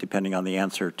amendment depending on the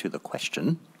answer to the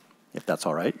question, if that's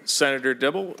all right. Senator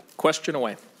Dibble, question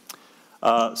away.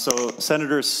 So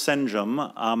Senator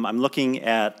Senjum, I'm looking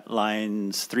at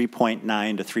lines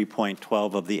 3.9 to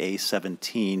 3.12 of the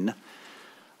A17.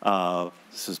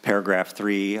 This is paragraph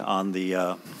 3 on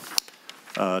the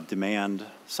demand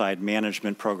side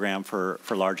management program for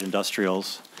large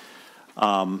industrials.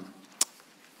 And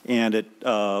it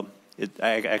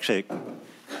actually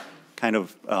kind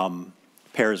of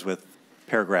pairs with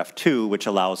paragraph 2, which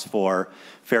allows for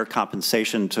fair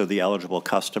compensation to the eligible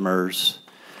customers,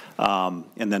 and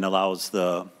then allows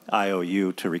the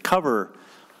IOU to recover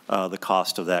the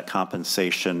cost of that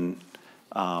compensation,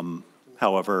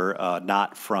 however,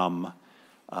 not from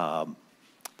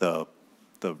the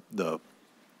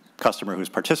customer who's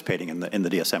participating in the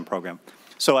DSM program.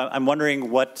 So I'm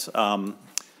wondering what, I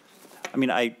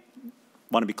mean, I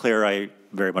want to be clear, I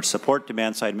very much support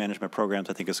demand-side management programs.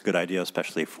 I think it's a good idea,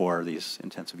 especially for these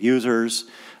intensive users.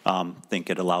 I think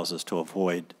it allows us to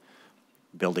avoid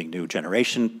building new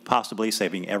generation, possibly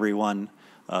saving everyone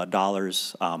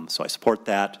dollars. So I support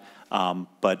that.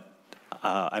 But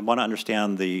I want to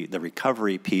understand the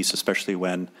recovery piece, especially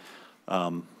when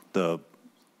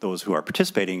those who are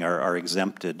participating are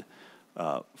exempted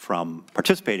from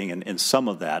participating in some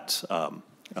of that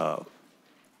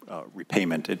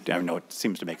repayment. I know it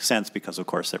seems to make sense because, of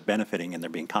course, they're benefiting and they're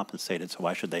being compensated, so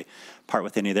why should they part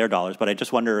with any of their dollars? But I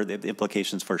just wonder the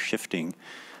implications for shifting,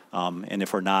 and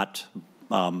if we're not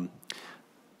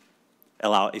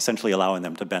essentially allowing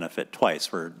them to benefit twice.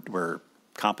 We're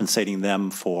compensating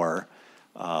them for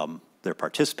their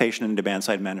participation in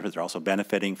demand-side management. They're also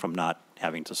benefiting from not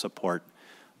having to support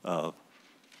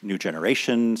new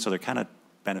generation, so they're kind of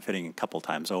benefiting a couple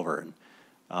times over, and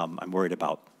I'm worried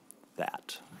about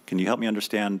that. Can you help me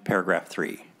understand paragraph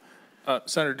 3?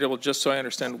 Senator Dibble, just so I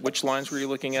understand, which lines were you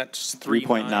looking at?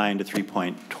 3.9 to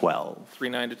 3.12.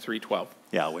 3.9 to 3.12.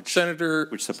 Yeah, which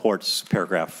supports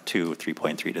paragraph 2,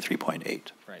 3.3 to 3.8.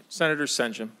 Right. Senator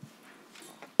Senjum.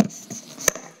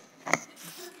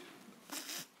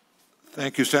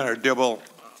 Thank you, Senator Dibble.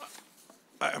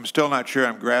 I'm still not sure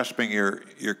I'm grasping your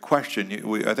question.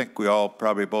 I think we all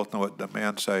probably both know what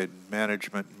demand-side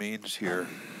management means here.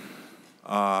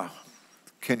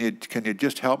 Can you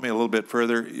just help me a little bit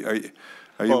further?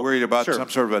 Are you worried about some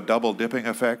sort of a double dipping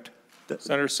effect?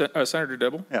 Senator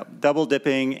Dibble? Yeah, double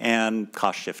dipping and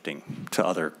cost shifting to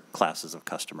other classes of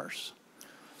customers.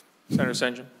 Senator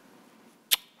Senjum?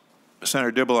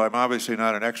 Senator Dibble, I'm obviously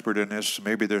not an expert in this.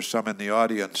 Maybe there's some in the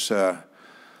audience.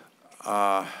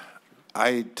 I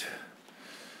would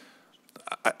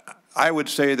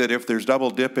say that if there's double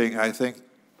dipping, I think,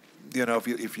 you know,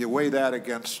 if you weigh that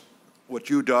against what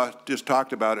you just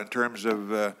talked about in terms of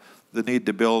the need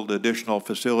to build additional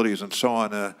facilities and so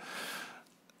on,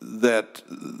 that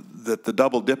the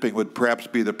double dipping would perhaps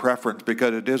be the preference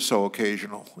because it is so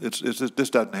occasional. This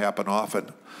doesn't happen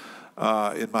often,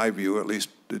 in my view. At least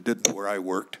it didn't where I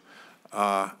worked.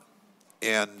 And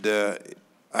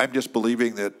I'm just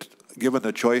believing that given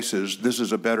the choices, this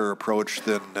is a better approach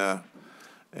than,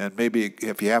 and maybe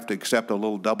if you have to accept a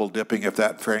little double dipping, if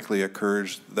that frankly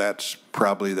occurs, that's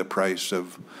probably the price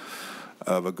of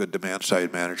a good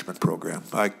demand-side management program.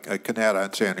 I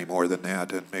cannot say any more than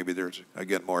that, and maybe there's,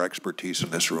 again, more expertise in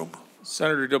this room.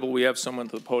 Senator Dibble, we have someone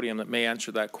to the podium that may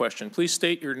answer that question. Please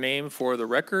state your name for the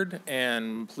record,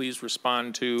 and please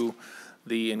respond to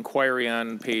the inquiry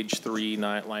on page 3,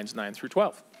 lines 9 through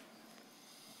 12.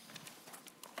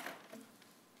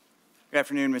 Good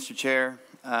afternoon, Mr. Chair,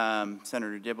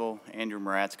 Senator Dibble, Andrew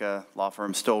Maratzka, law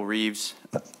firm Stoll Reeves.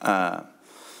 I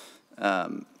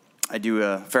do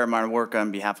a fair amount of work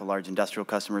on behalf of large industrial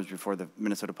customers before the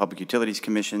Minnesota Public Utilities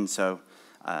Commission, so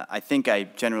I think I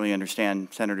generally understand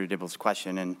Senator Dibble's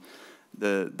question, and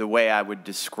the way I would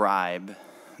describe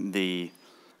the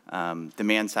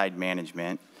demand-side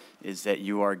management is that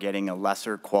you are getting a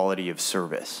lesser quality of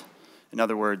service. In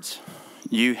other words,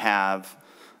 you have,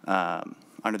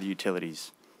 under the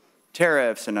utilities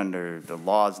tariffs and under the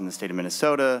laws in the state of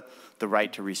Minnesota, the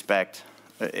right to expect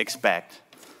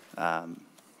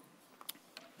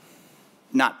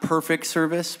not perfect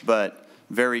service, but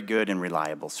very good and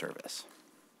reliable service.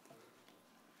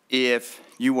 If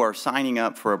you are signing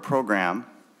up for a program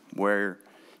where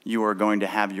you are going to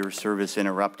have your service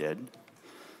interrupted,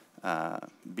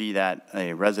 be that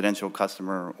a residential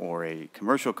customer or a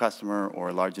commercial customer or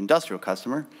a large industrial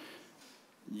customer,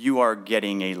 you are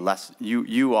getting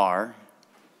you are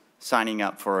signing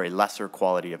up for a lesser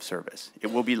quality of service. It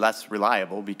will be less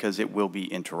reliable because it will be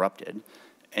interrupted,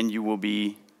 and you will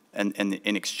be, and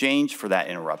in exchange for that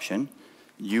interruption,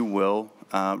 you will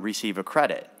receive a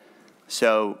credit.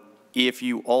 So if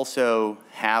you also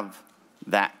have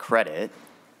that credit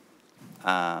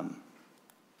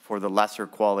for the lesser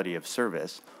quality of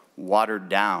service watered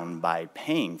down by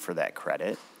paying for that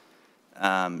credit,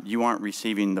 you aren't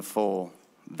receiving the full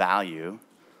value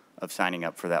of signing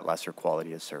up for that lesser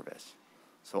quality of service.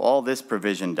 So all this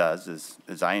provision does, is,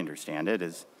 as I understand it,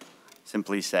 is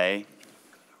simply say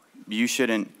you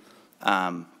shouldn't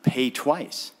pay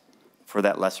twice for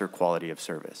that lesser quality of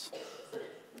service.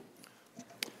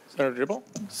 Senator Dibble?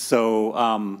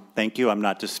 So thank you. I'm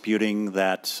not disputing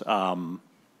that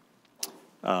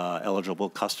eligible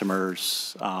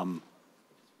customers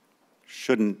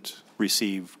shouldn't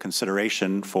receive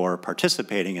consideration for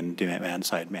participating in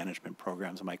demand-side management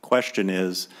programs. My question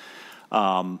is,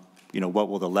 you know, what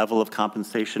will the level of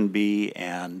compensation be,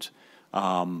 and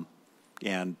you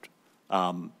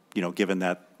know, given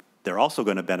that they're also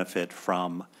going to benefit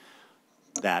from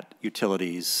that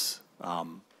utilities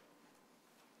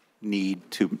need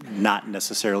to not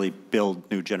necessarily build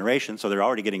new generation, so they're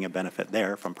already getting a benefit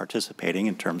there from participating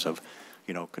in terms of,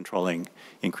 you know, controlling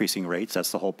increasing rates.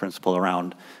 That's the whole principle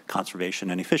around conservation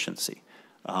and efficiency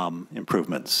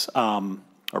improvements,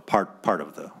 or part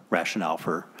of the rationale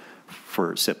for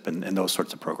SIP and those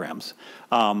sorts of programs.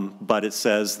 But it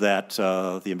says that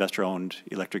the investor-owned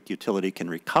electric utility can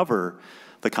recover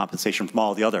the compensation from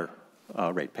all the other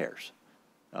ratepayers,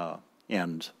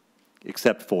 and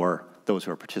except for those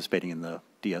who are participating in the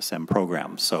DSM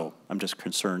program. So I'm just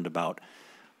concerned about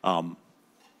a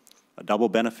double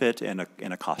benefit and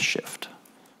a cost shift.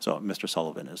 So Mr.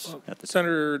 Sullivan is at the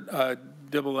Senator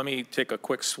Dibble, let me take a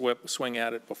quick swing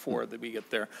at it before that we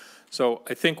get there. So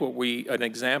I think an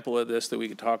example of this that we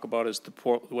could talk about is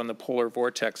when the polar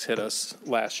vortex hit us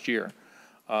last year,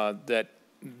 that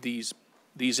these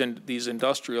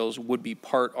industrials would be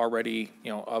part already,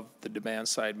 you know, of the demand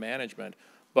side management,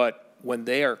 but when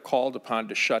they are called upon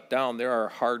to shut down, there are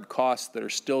hard costs that are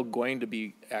still going to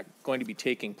be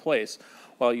taking place.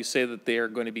 While you say that they are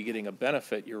going to be getting a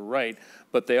benefit, you're right,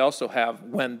 but they also have,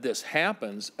 when this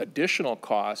happens, additional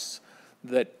costs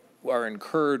that are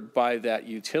incurred by that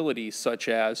utility, such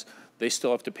as they still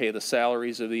have to pay the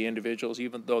salaries of the individuals,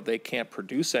 even though they can't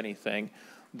produce anything.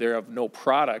 They have no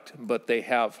product, but they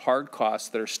have hard costs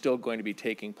that are still going to be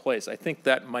taking place. I think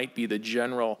that might be the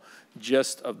general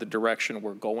gist of the direction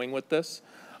we're going with this.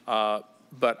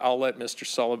 But I'll let Mr.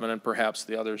 Sullivan and perhaps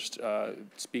the others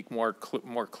speak more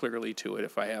clearly to it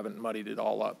if I haven't muddied it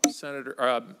all up.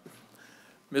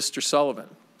 Mr. Sullivan,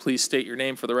 please state your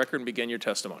name for the record and begin your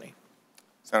testimony.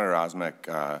 Senator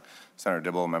Osmek, Senator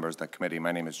Dibble, members of the committee,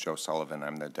 my name is Joe Sullivan.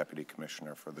 I'm the Deputy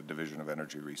Commissioner for the Division of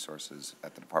Energy Resources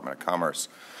at the Department of Commerce.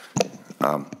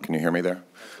 Can you hear me there?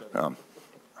 I've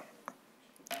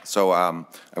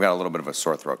got a little bit of a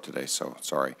sore throat today, so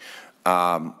sorry.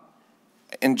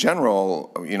 In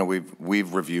general, you know,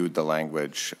 we've reviewed the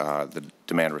language, the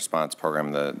demand response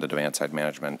program, the demand side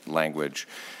management language,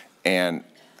 and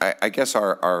I guess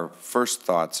our first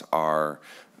thoughts are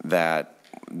that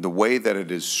the way that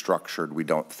it is structured, we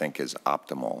don't think is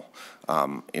optimal.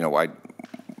 You know,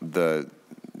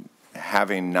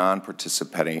 having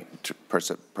non-participating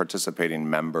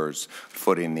members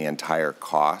footing the entire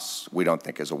costs, we don't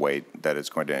think is a way that is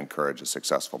going to encourage a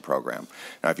successful program.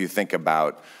 Now, if you think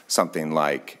about something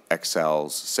like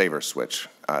Xcel's Saver Switch,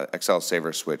 Xcel's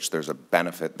Saver Switch, there's a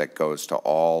benefit that goes to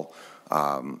all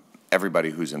everybody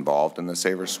who's involved in the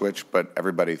Saver Switch, but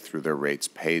everybody through their rates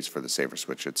pays for the Saver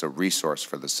Switch. It's a resource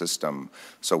for the system,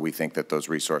 so we think that those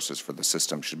resources for the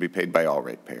system should be paid by all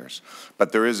ratepayers.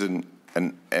 But there is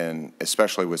and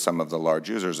especially with some of the large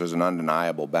users, there's an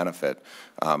undeniable benefit.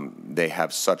 They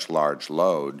have such large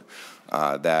load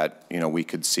that, you know, we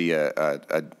could see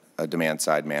a demand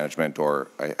side management, or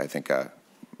I think a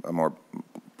more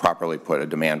properly put, a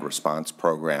demand response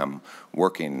program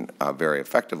working very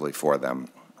effectively for them.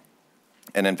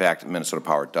 And in fact, Minnesota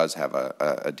Power does have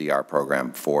a DR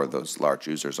program for those large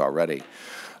users already.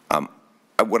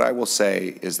 What I will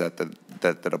say is that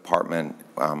the department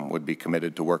would be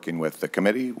committed to working with the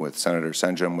committee, with Senator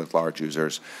Senjum, with large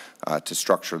users, to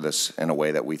structure this in a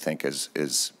way that we think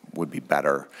would be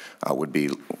better, would be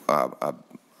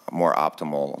more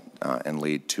optimal, and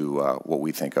lead to what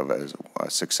we think of as a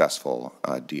successful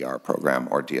DR program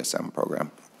or DSM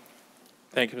program.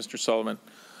 Thank you, Mr. Sullivan.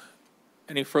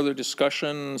 Any further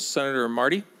discussion, Senator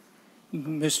Marty?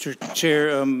 Mr.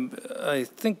 Chair, I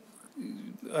think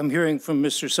I'm hearing from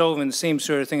Mr. Sullivan the same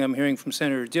sort of thing I'm hearing from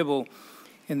Senator Dibble,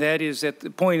 and that is that the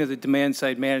point of the demand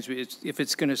side management, if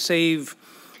it's going to save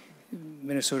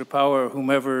Minnesota Power or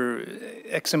whomever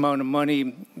X amount of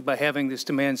money by having this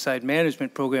demand side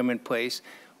management program in place,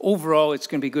 overall it's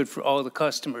going to be good for all the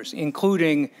customers,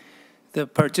 including the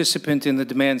participant in the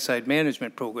demand side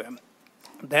management program.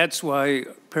 That's why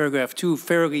paragraph 2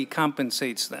 fairly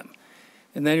compensates them.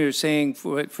 And then you're saying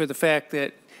for the fact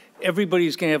that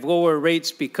everybody's going to have lower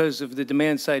rates because of the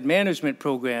demand side management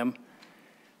program,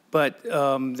 but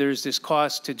there's this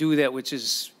cost to do that, which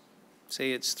is,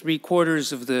 say it's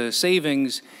 3/4 of the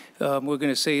savings. We're going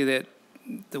to say that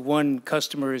the one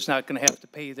customer is not going to have to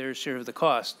pay their share of the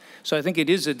cost. So I think it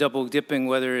is a double dipping,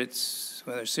 whether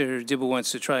Senator Dibble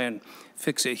wants to try and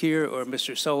fix it here or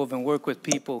Mr. Sullivan work with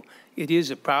people. It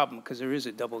is a problem because there is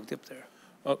a double dip there.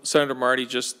 Senator Marty,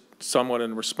 just somewhat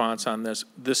in response on this,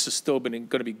 this is still going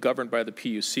to be governed by the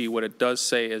PUC. What it does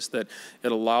say is that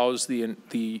it allows the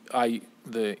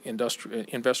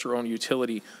investor-owned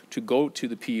utility to go to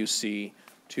the PUC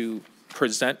to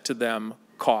present to them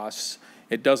costs.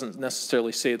 It doesn't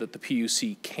necessarily say that the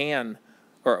PUC can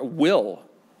or will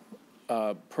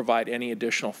provide any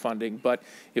additional funding, but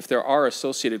if there are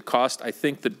associated costs, I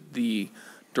think that the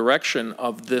direction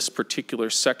of this particular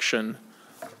section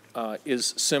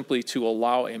is simply to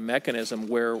allow a mechanism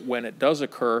where, when it does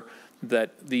occur,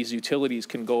 that these utilities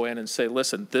can go in and say,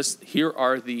 listen, here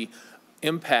are the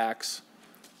impacts,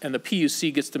 and the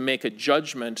PUC gets to make a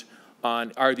judgment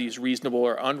on are these reasonable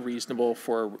or unreasonable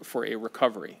for a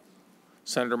recovery.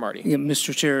 Senator Marty. Yeah,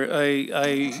 Mr. Chair,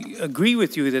 I agree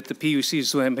with you that the PUC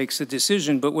is the one that makes the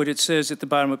decision, but what it says at the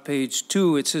bottom of page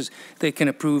 2, it says they can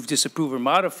approve, disapprove, or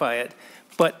modify it,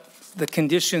 but the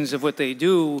conditions of what they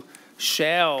do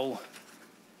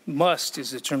must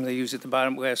is the term they use at the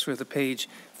bottom last of the page,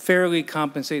 fairly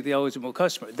compensate the eligible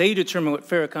customer. They determine what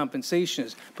fair compensation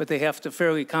is, but they have to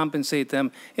fairly compensate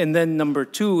them. And then number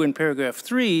 2 in paragraph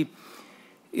 3,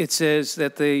 it says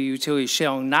that the utility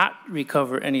shall not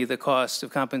recover any of the costs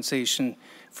of compensation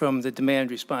from the demand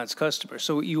response customer.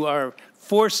 So you are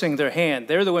forcing their hand.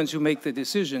 They're the ones who make the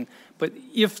decision, but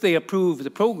if they approve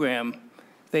the program,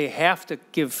 they have to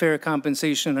give fair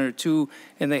compensation under 2,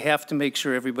 and they have to make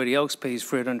sure everybody else pays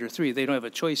for it under 3. They don't have a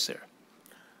choice there.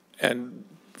 And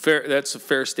that's a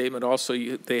fair statement. Also,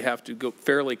 they have to go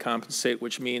fairly compensate,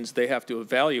 which means they have to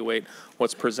evaluate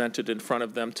what's presented in front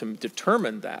of them to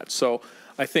determine that. So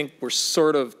I think we're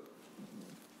sort of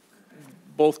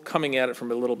both coming at it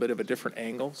from a little bit of a different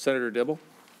angle. Senator Dibble?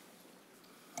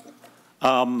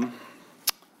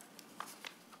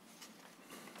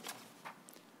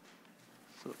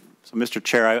 So, Mr.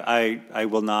 Chair, I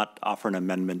will not offer an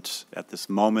amendment at this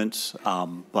moment,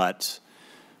 but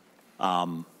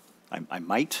I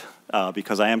might,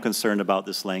 because I am concerned about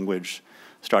this language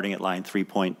starting at line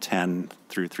 3.10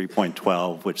 through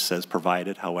 3.12, which says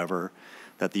provided, however,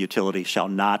 that the utility shall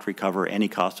not recover any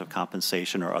cost of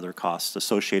compensation or other costs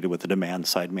associated with the demand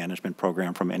side management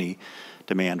program from any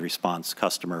demand response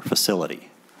customer facility.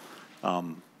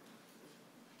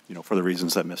 For the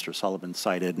reasons that Mr. Sullivan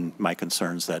cited and my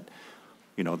concerns that,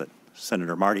 that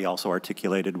Senator Marty also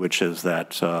articulated, which is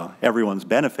that everyone's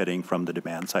benefiting from the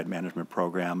demand side management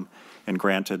program, and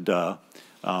granted,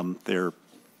 there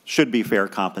should be fair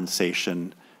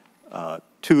compensation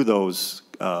to those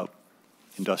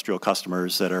industrial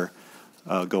customers that are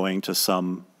going to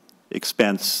some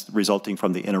expense resulting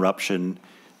from the interruption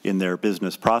in their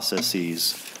business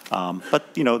processes.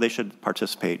 But, they should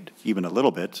participate even a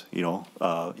little bit,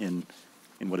 in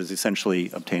what is essentially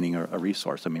obtaining a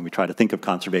resource. I mean, we try to think of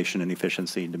conservation and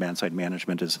efficiency, and demand-side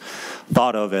management is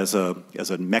thought of as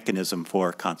a mechanism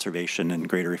for conservation and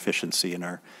greater efficiency in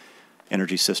our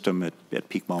energy system at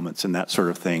peak moments and that sort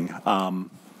of thing. I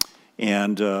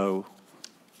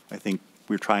think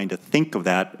we're trying to think of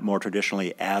that more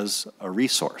traditionally as a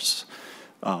resource.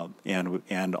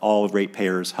 And all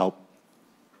ratepayers help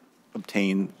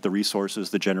obtain the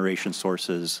resources, the generation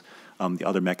sources, the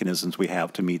other mechanisms we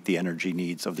have to meet the energy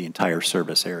needs of the entire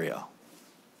service area.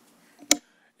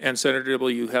 And Senator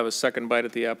Dibble, you have a second bite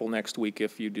at the apple next week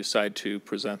if you decide to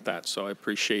present that. So I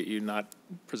appreciate you not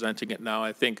presenting it now.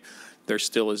 I think there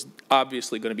still is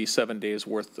obviously going to be 7 days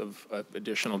worth of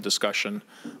additional discussion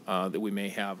that we may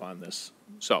have on this.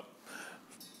 So,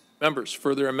 members,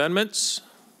 further amendments?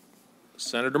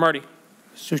 Senator Marty.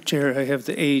 Mr. Chair, I have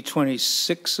the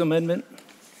A26 amendment.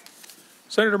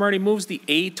 Senator Marty moves the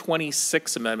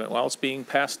A26 amendment. While it's being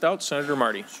passed out, Senator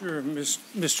Marty. Sure,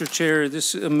 Mr. Chair,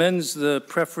 this amends the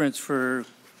preference for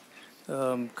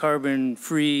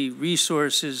carbon-free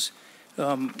resources.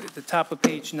 At the top of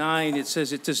page 9, it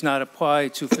says it does not apply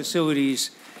to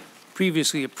facilities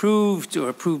previously approved or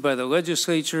approved by the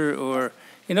legislature, or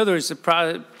in other words,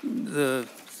 the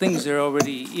things that are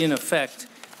already in effect,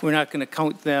 we're not going to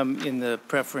count them in the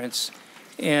preference.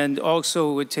 And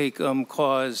also would take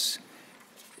clause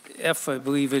F, I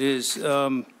believe it is,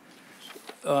 on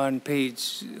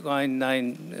page 9,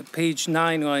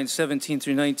 line 17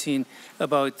 through 19,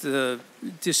 about the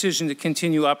decision to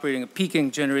continue operating a peaking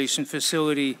generation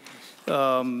facility,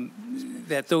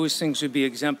 that those things would be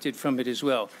exempted from it as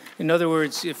well. In other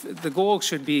words, if the goal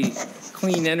should be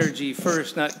clean energy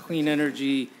first, not clean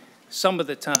energy some of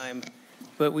the time,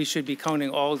 but we should be counting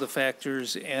all the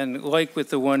factors. And like with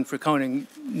the one for counting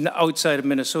outside of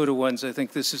Minnesota ones, I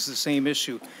think this is the same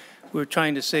issue. We're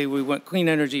trying to say we want clean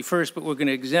energy first, but we're going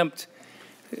to exempt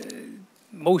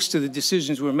most of the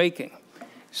decisions we're making.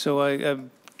 So I'm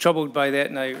troubled by that,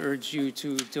 and I urge you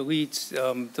to delete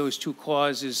those two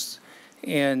clauses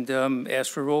and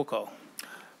ask for roll call.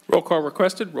 Roll call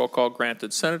requested. Roll call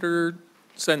granted. Senator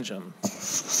Senjum.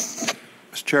 Mr.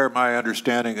 Chair, my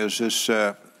understanding is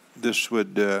this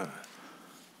would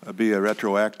be a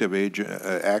retroactive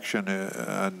action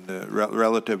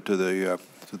relative to the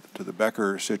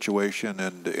Becker situation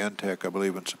and NTEC, I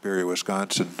believe, in Superior,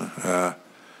 Wisconsin.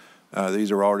 These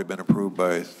have already been approved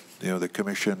by the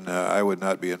commission. I would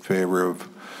not be in favor of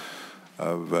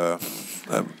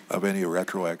any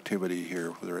retroactivity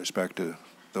here with respect to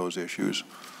those issues.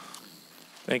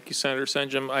 Thank you, Senator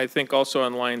Senjum. I think also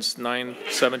on lines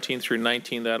 17 through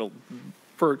 19, that'll,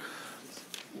 for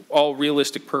all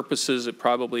realistic purposes, it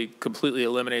probably completely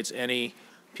eliminates any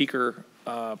peaker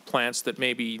plants that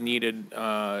may be needed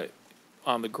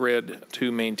on the grid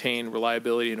to maintain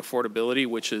reliability and affordability,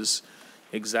 which is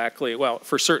exactly, well,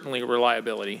 for certainly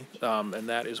reliability. And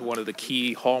that is one of the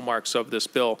key hallmarks of this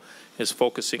bill, is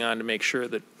focusing on to make sure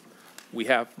that we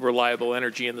have reliable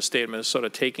energy in the state of Minnesota.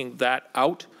 Taking that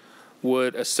out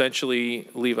would essentially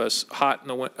leave us hot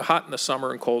in the summer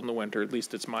and cold in the winter. At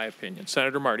least it's my opinion.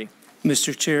 Senator Marty.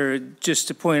 Mr. Chair, just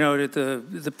to point out at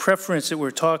the preference that we're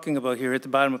talking about here at the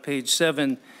bottom of page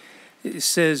 7, it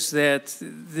says that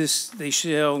they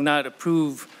shall not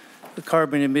approve a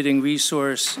carbon emitting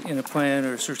resource in a plan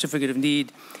or certificate of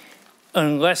need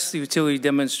unless the utility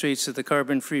demonstrates that the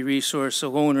carbon-free resource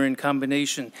alone or in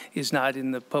combination is not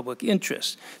in the public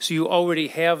interest. So you already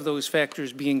have those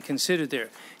factors being considered there.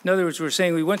 In other words, we're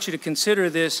saying we want you to consider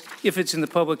this if it's in the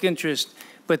public interest,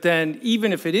 but then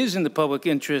even if it is in the public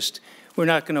interest, we're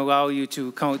not going to allow you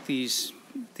to count these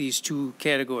two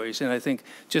categories. And I think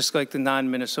just like the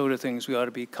non-Minnesota things, we ought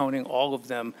to be counting all of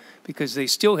them because they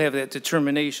still have that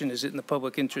determination, is it in the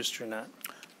public interest or not?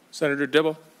 Senator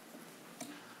Dibble.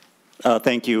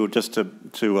 Thank you. Just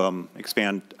to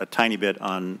expand a tiny bit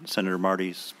on Senator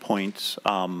Marty's points,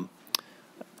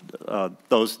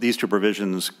 these two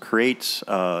provisions create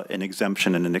an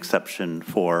exemption and an exception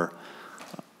for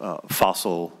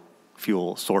fossil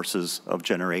fuel sources of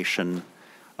generation,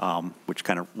 which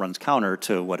kind of runs counter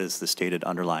to what is the stated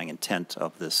underlying intent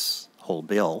of this whole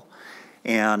bill.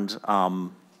 And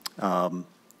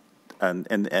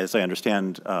as I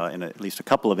understand, in at least a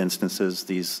couple of instances,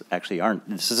 these actually aren't,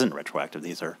 this isn't retroactive.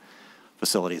 These are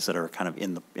facilities that are kind of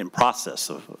in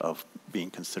process of being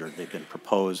considered. They've been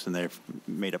proposed and they've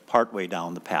made a part way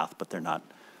down the path, but they're not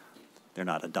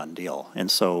a done deal. And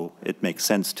so it makes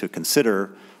sense to consider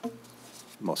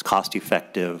most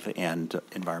cost-effective and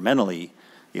environmentally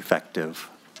effective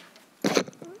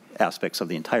aspects of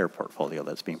the entire portfolio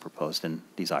that's being proposed in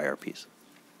these IRPs.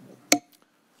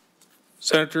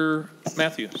 Senator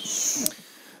Matthews.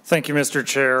 Thank you, Mr.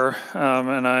 Chair,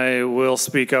 and I will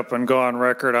speak up and go on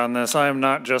record on this. I am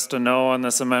not just a no on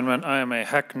this amendment. I am a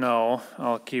heck no.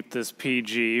 I'll keep this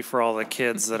PG for all the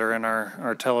kids that are in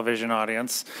our television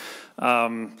audience.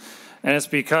 And it's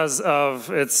because of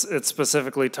it's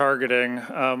specifically targeting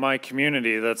my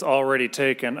community that's already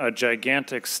taken a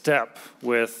gigantic step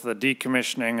with the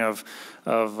decommissioning of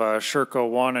Sherco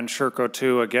 1 and Sherco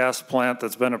 2, a gas plant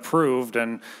that's been approved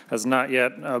and has not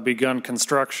yet begun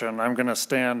construction. I'm going to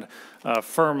stand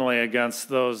firmly against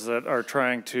those that are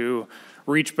trying to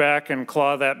reach back and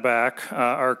claw that back.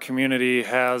 Our community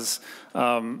has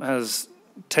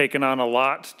taken on a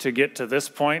lot to get to this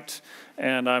point,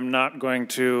 and I'm not going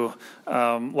to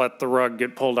let the rug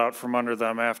get pulled out from under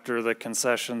them after the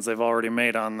concessions they've already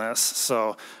made on this.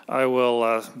 So I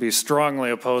will be strongly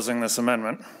opposing this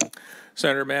amendment.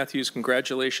 Senator Matthews,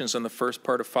 congratulations on the first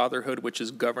part of fatherhood, which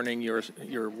is governing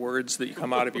your words that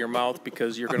come out of your mouth,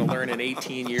 because you're going to learn in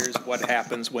 18 years what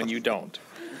happens when you don't.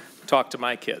 Talk to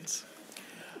my kids.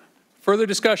 Further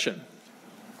discussion?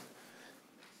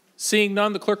 Seeing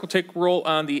none, the clerk will take roll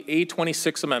on the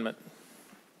A26 amendment.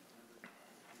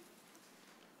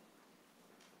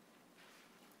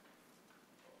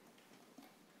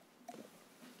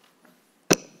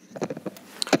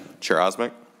 Chair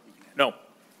Osmick? No.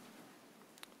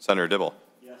 Senator Dibble?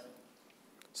 Yes.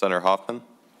 Senator Hoffman?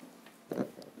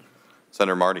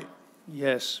 Senator Marty?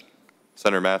 Yes.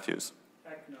 Senator Matthews?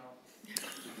 Heck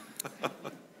no.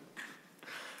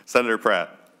 Senator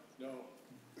Pratt? No.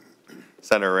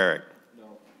 Senator Rarick?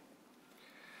 No.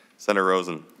 Senator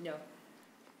Rosen? No.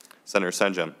 Senator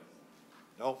Senjum?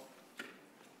 No.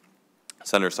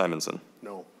 Senator Simonson?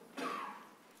 No.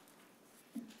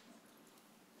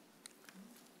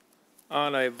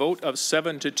 On a vote of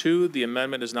 7-2, the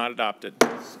amendment is not adopted.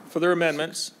 Further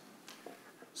amendments?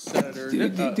 Senator,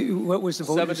 What was the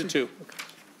vote? 7-2.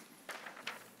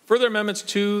 Further amendments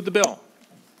to the bill.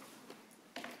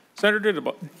 Senator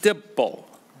Dibble.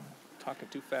 Talking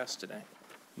too fast today.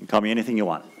 You can call me anything you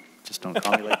want. Just don't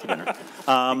call me late to dinner.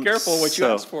 Be careful what you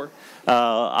ask for.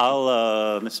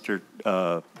 Mr.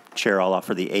 Chair, I'll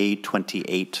offer the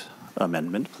A28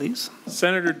 amendment, please.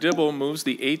 Senator Dibble moves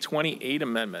the A28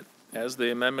 amendment. As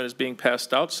the amendment is being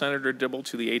passed out, Senator Dibble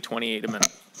to the A28 amendment.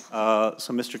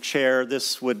 So, Mr. Chair,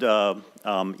 this would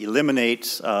eliminate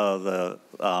the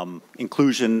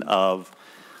inclusion of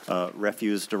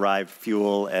refuse-derived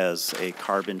fuel as a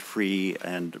carbon-free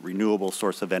and renewable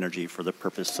source of energy for the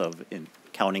purpose of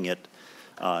counting it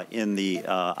in the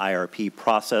IRP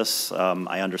process.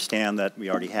 I understand that we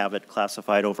already have it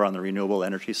classified over on the renewable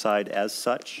energy side as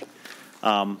such,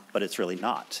 but it's really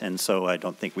not. And so I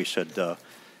don't think we should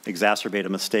exacerbate a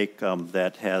mistake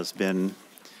that has been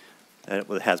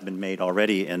made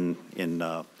already in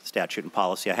statute and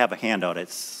policy. I have a handout.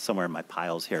 It's somewhere in my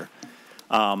piles here.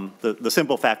 The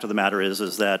simple fact of the matter is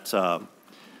that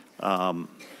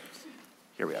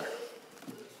here we are.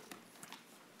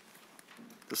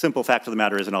 The simple fact of the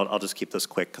matter is, and I'll just keep this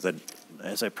quick because,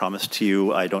 as I promised to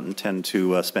you, I don't intend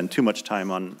to spend too much time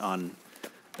on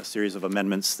a series of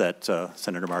amendments that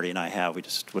Senator Marty and I have. We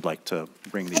just would like to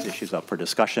bring these issues up for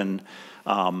discussion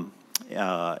and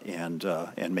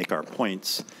make our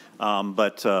points. And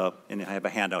I have a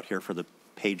handout here for the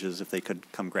pages if they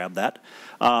could come grab that.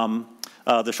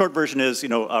 The short version is,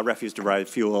 refuse-derived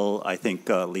fuel, I think,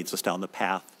 leads us down the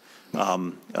path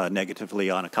negatively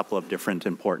on a couple of different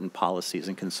important policies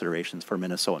and considerations for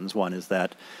Minnesotans. One is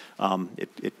that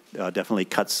it definitely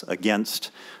cuts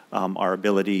against our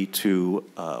ability to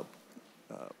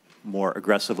more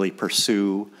aggressively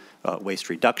pursue waste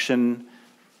reduction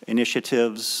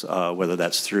initiatives, whether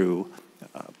that's through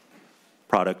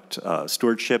product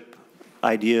stewardship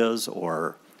ideas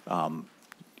or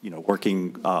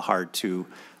working hard to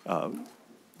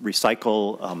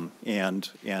recycle and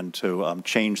to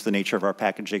change the nature of our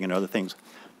packaging and other things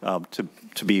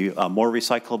to be more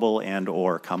recyclable and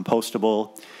or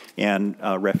compostable. And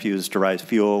refuse-derived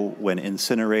fuel, when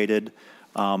incinerated,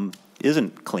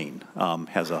 isn't clean,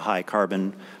 has a high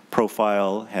carbon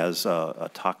profile, has a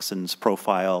toxins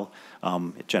profile,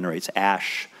 it generates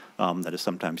ash that is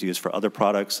sometimes used for other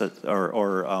products that,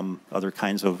 or other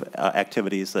kinds of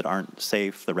activities that aren't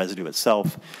safe. The residue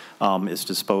itself is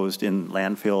disposed in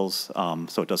landfills,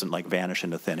 so it doesn't vanish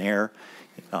into thin air.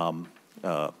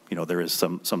 There is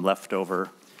some leftover,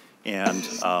 and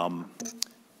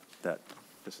that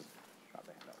this is not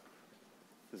the handout.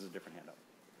 This is a different handout.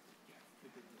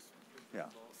 Yeah.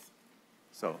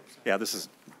 So yeah, this is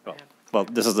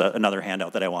this is another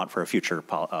handout that I want for a future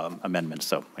amendment.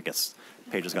 So I guess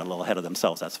pages got a little ahead of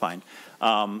themselves. That's fine.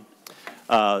 I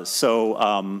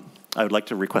would like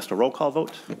to request a roll call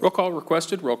vote. Roll call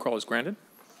requested. Roll call is granted.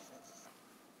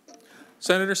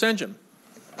 Senator Senjum.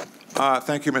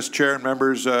 Thank you, Mr. Chair and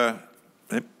members.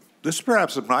 This is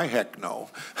perhaps my heck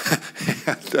no.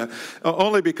 And,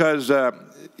 only because,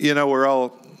 we're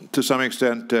all, to some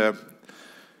extent,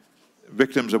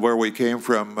 victims of where we came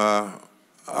from.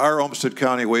 Our Olmsted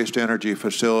County Waste Energy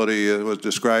Facility was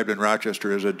described in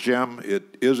Rochester as a gem.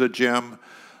 It is a gem.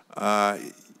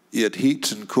 It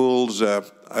heats and cools,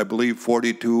 I believe,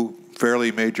 42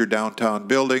 fairly major downtown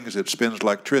buildings. It spins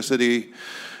electricity.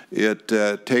 It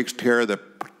takes care of the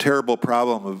terrible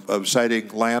problem of citing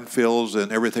landfills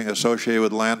and everything associated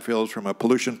with landfills from a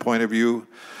pollution point of view.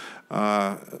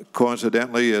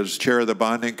 Coincidentally, as chair of the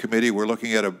bonding committee, we're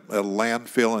looking at a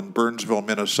landfill in Burnsville,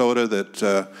 Minnesota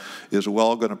that is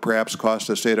well going to perhaps cost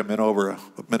the state of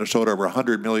Minnesota over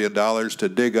 $100 million to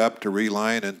dig up, to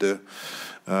reline, and to,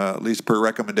 at least per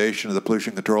recommendation of the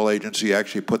Pollution Control Agency,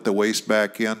 actually put the waste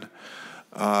back in.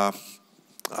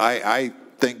 I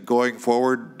think going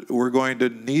forward, we're going to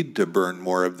need to burn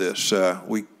more of this.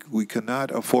 We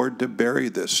cannot afford to bury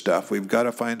this stuff. We've got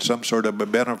to find some sort of a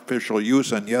beneficial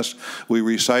use. And yes, we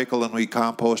recycle and we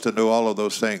compost and do all of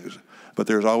those things. But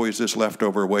there's always this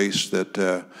leftover waste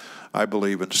that I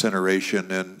believe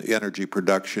incineration and energy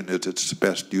production is its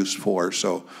best use for.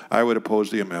 So I would oppose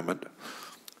the amendment.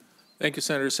 Thank you,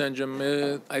 Senator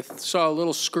Senjum. I saw a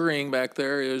little scurrying back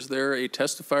there. Is there a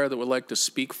testifier that would like to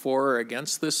speak for or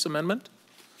against this amendment?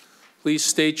 Please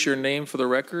state your name for the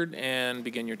record and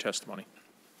begin your testimony.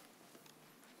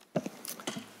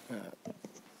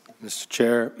 Mr.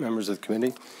 Chair, members of the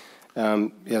committee.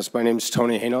 Yes, my name is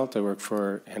Tony Hainault. I work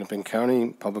for Hennepin County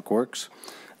Public Works.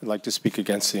 I'd like to speak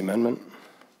against the amendment.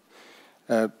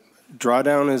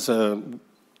 Drawdown is a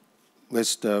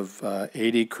list of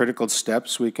 80 critical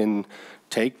steps we can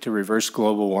take to reverse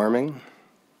global warming.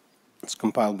 It's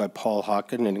compiled by Paul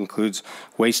Hawken. It includes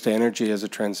waste to energy as a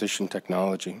transition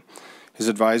technology. His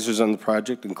advisors on the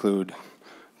project include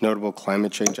notable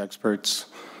climate change experts,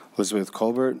 Elizabeth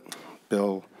Colbert,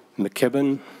 Bill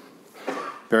McKibben,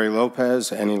 Barry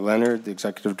Lopez, Annie Leonard, the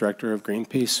Executive Director of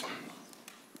Greenpeace.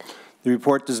 The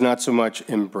report does not so much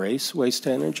embrace waste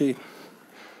to energy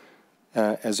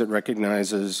as it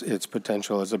recognizes its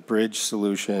potential as a bridge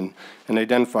solution and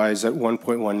identifies that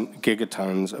 1.1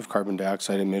 gigatons of carbon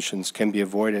dioxide emissions can be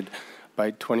avoided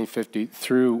by 2050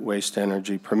 through waste to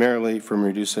energy, primarily from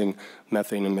reducing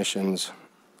methane emissions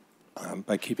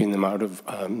by keeping them out of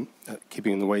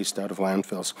keeping the waste out of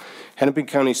landfills. Hennepin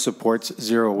County supports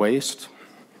zero waste,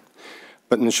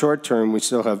 but in the short term, we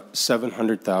still have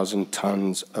 700,000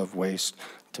 tons of waste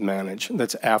to manage.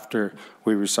 That's after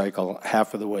we recycle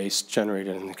half of the waste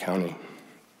generated in the county.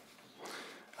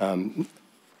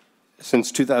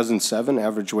 Since 2007,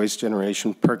 average waste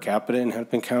generation per capita in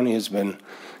Hennepin County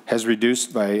has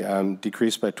reduced by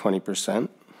decreased by 20%.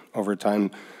 Over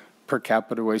time, per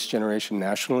capita waste generation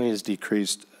nationally has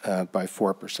decreased by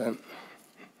 4%.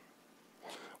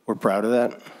 We're proud of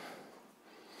that.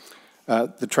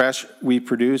 The trash we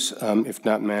produce, if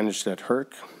not managed at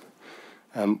HERC,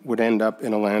 would end up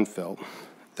in a landfill.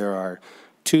 There are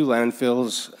 2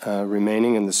 landfills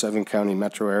remaining in the 7-county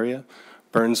metro area,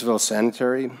 Burnsville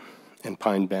Sanitary and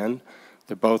Pine Bend.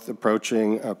 They're both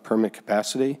approaching permit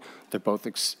capacity. They're both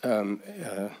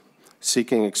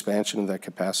seeking expansion of that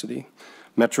capacity.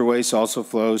 Metro waste also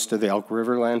flows to the Elk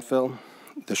River landfill,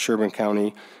 the Sherburne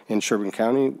County,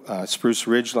 Spruce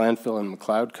Ridge landfill in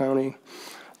McLeod County,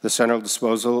 the Central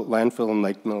Disposal landfill in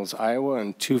Lake Mills, Iowa,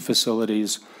 and 2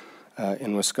 facilities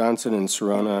in Wisconsin, in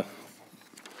Sorona,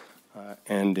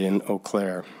 and in Eau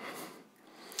Claire.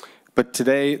 But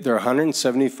today, there are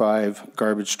 175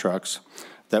 garbage trucks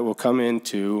that will come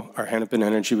into our Hennepin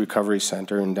Energy Recovery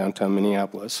Center in downtown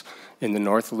Minneapolis in the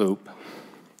North Loop,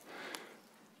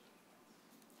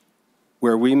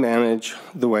 where we manage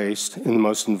the waste in the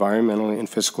most environmentally and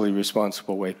fiscally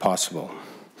responsible way possible.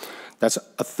 That's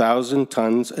 1,000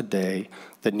 tons a day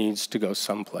that needs to go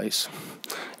someplace.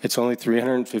 It's only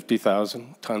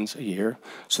 350,000 tons a year,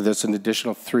 so that's an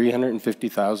additional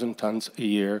 350,000 tons a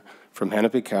year from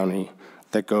Hennepin County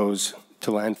that goes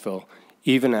to landfill,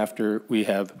 even after we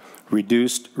have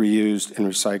reduced, reused, and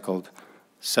recycled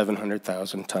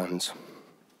 700,000 tons.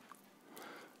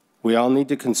 We all need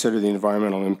to consider the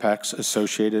environmental impacts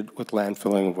associated with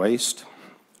landfilling of waste.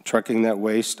 Trucking that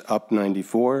waste up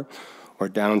 94 or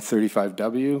down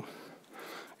 35W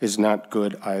is not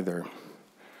good either.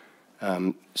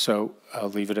 So I'll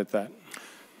leave it at that.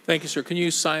 Thank you, sir. Can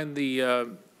you sign the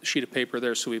sheet of paper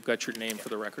there so we've got your name for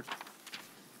the record?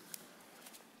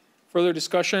 Further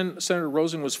discussion? Senator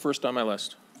Rosen was first on my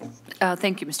list.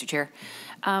 Thank you, Mr. Chair.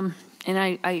 And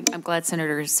I'm glad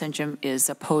Senator Senjum is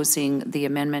opposing the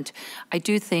amendment. I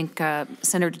do think,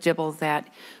 Senator Dibble, that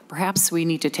perhaps we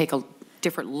need to take a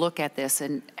different look at this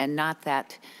and not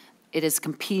that it is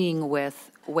competing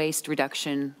with waste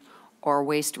reduction or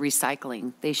waste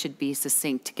recycling. They should be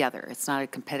succinct together. It's not a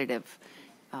competitive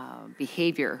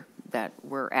behavior that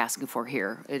we're asking for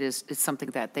here. It's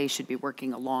something that they should be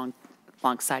working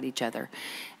alongside each other.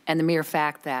 And the mere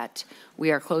fact that we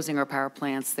are closing our power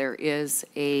plants, there is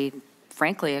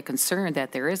frankly, a concern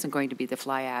that there isn't going to be the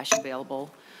fly ash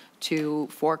available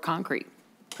for concrete.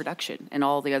 production and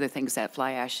all the other things that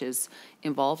fly ash is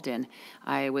involved in.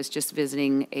 I was just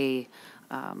visiting a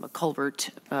culvert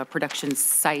production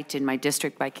site in my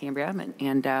district by Cambria,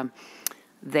 and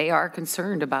they are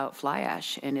concerned about fly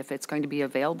ash and if it's going to be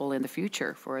available in the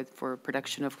future for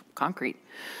production of concrete.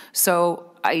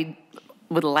 So I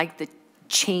would like to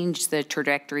change the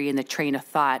trajectory and the train of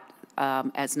thought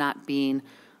as not being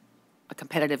a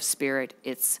competitive spirit.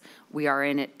 It's we are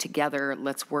in it together.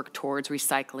 Let's work towards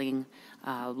recycling,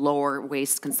 lower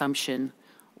waste consumption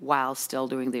while still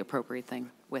doing the appropriate thing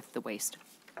with the waste.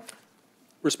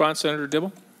 Response, Senator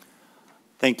Dibble.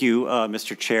 Thank you,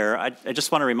 Mr. Chair. I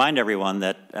just want to remind everyone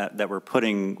that that we're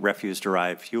putting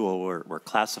refuse-derived fuel, we're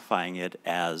classifying it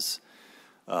as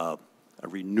a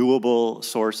renewable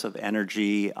source of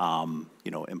energy,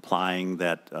 you know, implying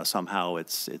that somehow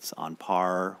it's on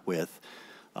par with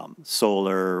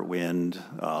solar, wind,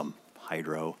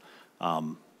 hydro,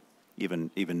 even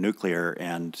nuclear,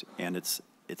 and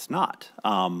it's not.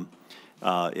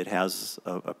 It has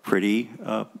a pretty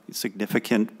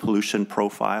significant pollution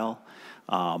profile,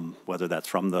 whether that's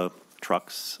from the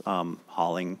trucks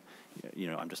hauling. You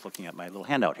know, I'm just looking at my little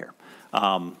handout here.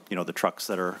 You know, the trucks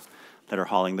that are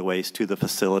hauling the waste to the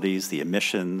facilities, the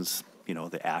emissions. You know,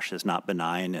 the ash is not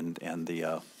benign, and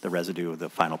the residue of the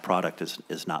final product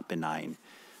is not benign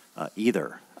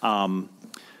either.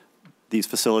 These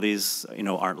facilities, you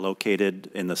know, aren't located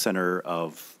in the center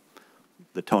of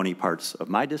the Tony parts of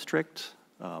my district,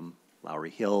 Lowry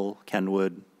Hill,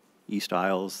 Kenwood, East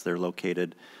Isles. They're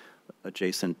located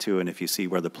adjacent to, and if you see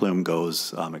where the plume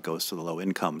goes, it goes to the low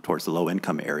income, towards the low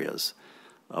income areas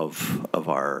of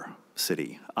our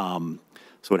city.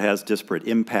 So it has disparate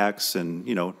impacts and,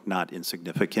 you know, not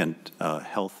insignificant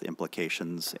health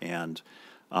implications. And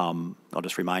I'll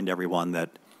just remind everyone that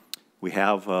we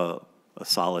have a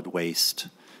solid waste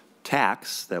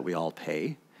tax that we all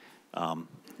pay.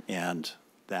 And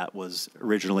that was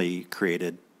originally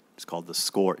created, it's called the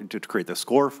SCORE, to create the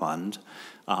SCORE fund,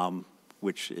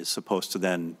 which is supposed to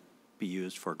then be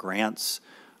used for grants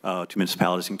to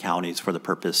municipalities and counties for the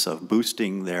purpose of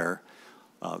boosting their,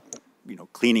 you know,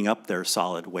 cleaning up their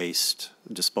solid waste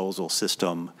disposal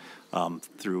system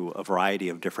through a variety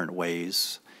of different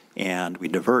ways. And we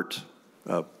divert,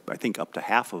 I think, up to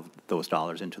half of those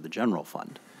dollars into the general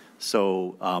fund.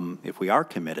 So if we are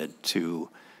committed to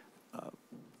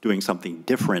doing something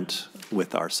different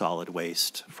with our solid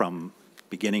waste from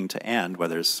beginning to end,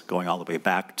 whether it's going all the way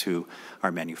back to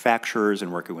our manufacturers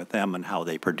and working with them on how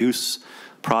they produce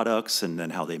products and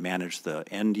then how they manage the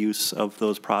end use of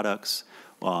those products,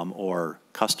 or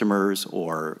customers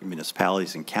or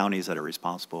municipalities and counties that are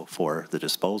responsible for the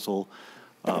disposal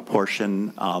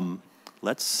portion,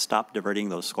 let's stop diverting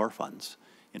those SCORE funds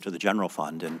into the general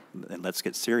fund and let's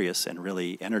get serious and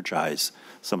really energize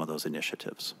some of those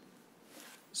initiatives.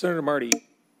 Senator Marty.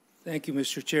 Thank you,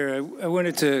 Mr. Chair. I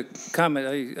wanted to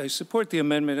comment. I support the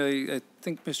amendment. I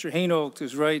think Mr. Hainault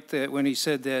is right that when he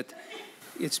said that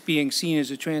it's being seen as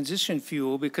a transition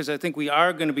fuel, because I think we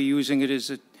are going to be using it as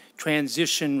a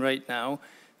transition right now,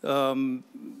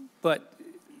 but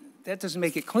that doesn't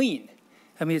make it clean.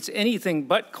 I mean, it's anything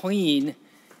but clean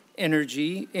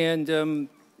energy, and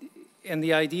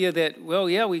the idea that, well,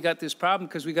 yeah, we got this problem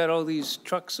because we got all these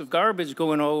trucks of garbage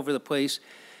going all over the place,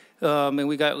 and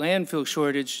we got landfill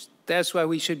shortage. That's why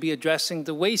we should be addressing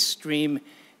the waste stream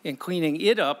and cleaning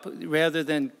it up rather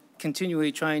than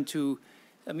continually trying to,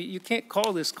 I mean, you can't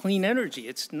call this clean energy.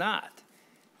 It's not.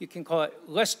 You can call it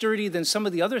less dirty than some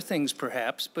of the other things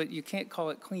perhaps, but you can't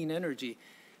call it clean energy.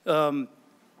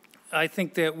 I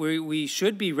think that we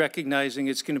should be recognizing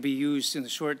it's going to be used in the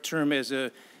short term as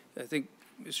a, I think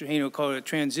Mr. Hainault called it a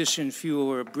transition fuel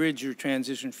or a bridge or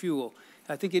transition fuel.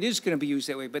 I think it is going to be used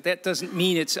that way, but that doesn't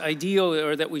mean it's ideal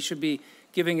or that we should be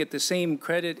giving it the same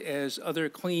credit as other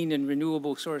clean and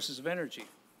renewable sources of energy.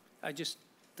 I just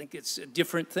think it's a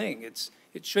different thing.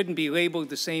 It shouldn't be labeled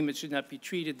the same. It should not be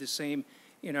treated the same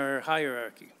in our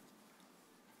hierarchy.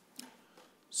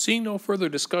 Seeing no further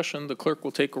discussion, the clerk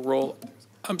will take a roll.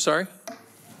 I'm sorry.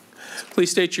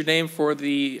 Please state your name for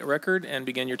the record and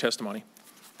begin your testimony.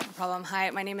 No problem.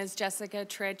 Hi, my name is Jessica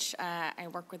Tritch. I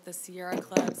work with the Sierra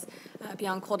Club's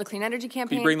Beyond Coal to Clean Energy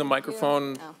campaign. Can you bring the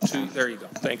microphone to, there you go.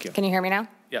 Thank you. Can you hear me now?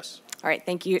 Yes. All right,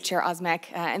 thank you, Chair Osmek,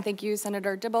 and thank you,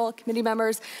 Senator Dibble, committee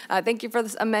members. Thank you for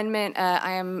this amendment.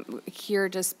 I am here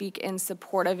to speak in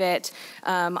support of it.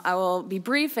 I will be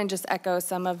brief and just echo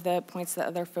some of the points that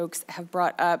other folks have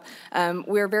brought up.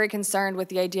 We're very concerned with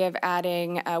the idea of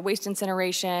adding waste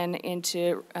incineration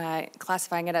into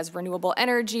classifying it as renewable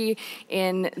energy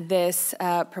in this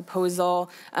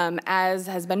proposal. As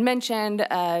has been mentioned,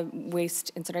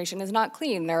 waste incineration is not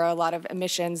clean. There are a lot of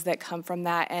emissions that come from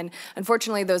that, and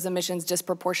unfortunately, those emissions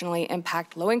disproportionately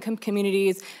impact low-income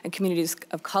communities and communities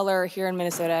of color here in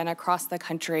Minnesota and across the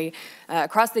country.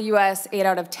 Across the U.S., 8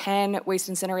 out of 10 waste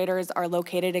incinerators are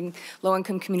located in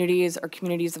low-income communities or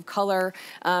communities of color,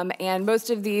 and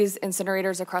most of these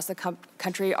incinerators across the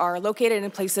country are located in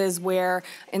places where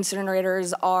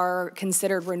incinerators are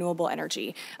considered renewable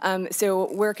energy.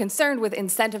 So we're concerned with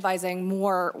incentivizing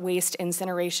more waste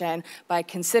incineration by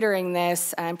considering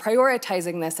this and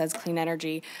prioritizing this as clean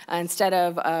energy instead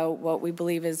of what we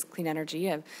believe is clean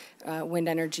energy, wind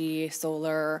energy,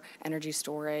 solar, energy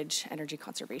storage, energy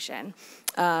conservation.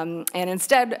 And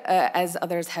instead, as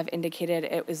others have indicated,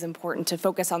 it was important to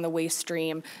focus on the waste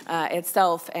stream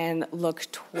itself and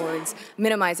look towards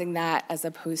minimizing that as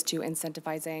opposed to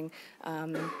incentivizing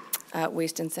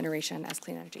waste incineration as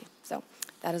clean energy. So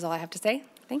that is all I have to say.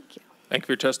 Thank you. Thank you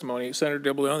for your testimony. Senator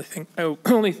Dibble, the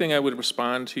only thing I would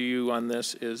respond to you on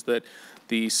this is that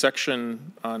the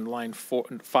section on line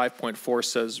 5.4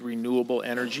 says renewable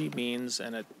energy means,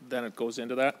 and then it goes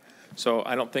into that. So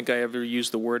I don't think I ever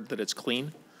used the word that it's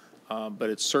clean, but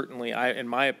it's certainly, in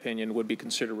my opinion, would be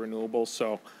considered renewable.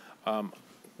 So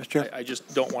I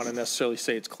just don't want to necessarily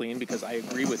say it's clean because I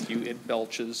agree with you. It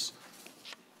belches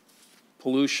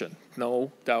pollution,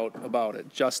 no doubt about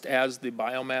it, just as the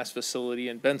biomass facility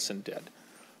in Benson did.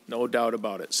 No doubt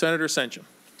about it. Senator Senchum.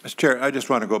 Mr. Chair, I just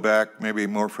want to go back maybe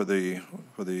more for the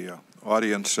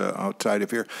audience outside of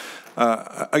here.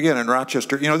 Again, in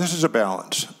Rochester, you know, this is a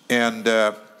balance. And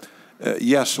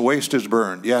yes, waste is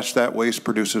burned. Yes, that waste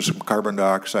produces some carbon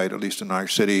dioxide, at least in our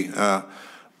city.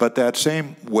 But that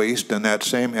same waste and that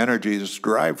same energy is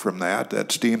derived from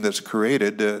that steam that's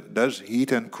created does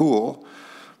heat and cool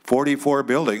 44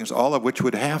 buildings, all of which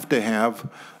would have to have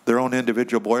their own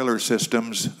individual boiler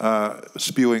systems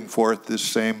spewing forth this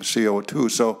same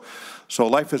CO2. So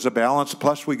life is a balance,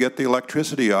 plus we get the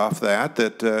electricity off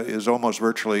that is almost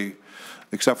virtually,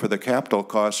 except for the capital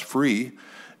costs, free.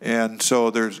 And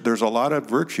so there's a lot of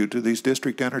virtue to these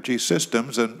district energy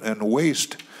systems, and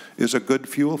waste is a good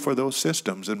fuel for those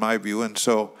systems, in my view. And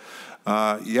so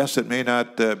yes, it may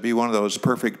not be one of those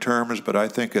perfect terms, but I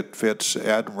think it fits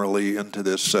admirably into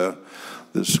this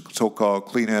this so-called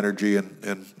clean energy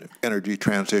and energy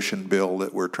transition bill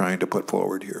that we're trying to put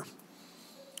forward here.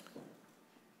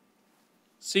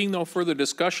 Seeing no further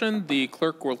discussion, the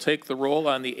clerk will take the roll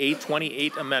on the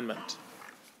A28 amendment.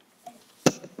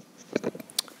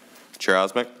 Chair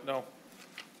Osmick? No.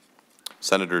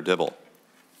 Senator Dibble?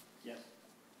 Yes.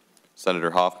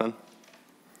 Senator Hoffman?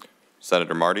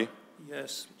 Senator Marty?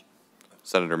 Yes.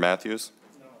 Senator Matthews?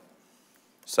 No.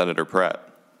 Senator Pratt?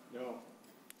 No.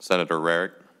 Senator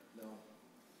Rarick? No.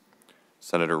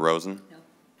 Senator Rosen? No.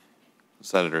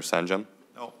 Senator Senchum?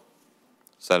 No.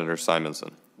 Senator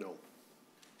Simonson? No.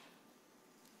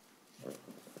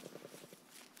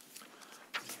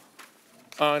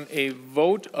 On a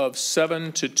vote of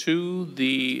 7-2,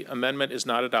 the amendment is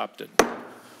not adopted.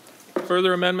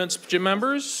 Further amendments,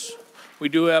 members? We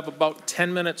do have about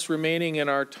 10 minutes remaining in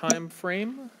our time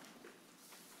frame,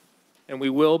 and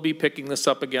we will be picking this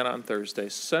up again on Thursday.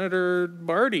 Senator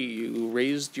Marty, you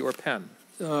raised your pen.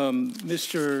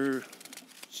 Mr.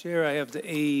 Chair, I have the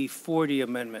A40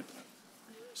 amendment.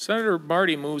 Senator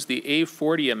Marty moves the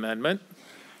A40 amendment.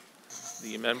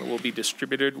 The amendment will be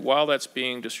distributed. While that's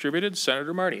being distributed,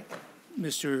 Senator Marty.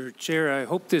 Mr. Chair, I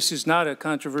hope this is not a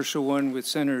controversial one with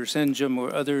Senator Senchum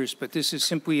or others, but this is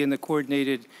simply in the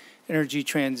coordinated energy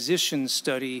transition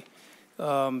study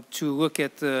to look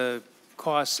at the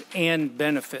costs and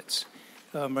benefits.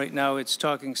 Right now, it's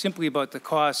talking simply about the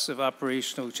costs of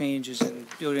operational changes and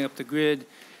building up the grid.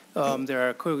 There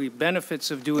are clearly benefits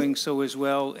of doing so as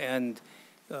well, and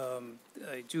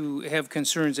I do have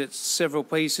concerns at several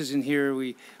places in here.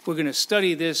 We're going to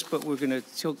study this, but we're going to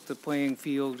tilt the playing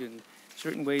field in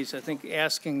certain ways. I think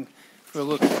asking for a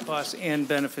look at costs and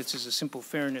benefits is a simple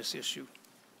fairness issue.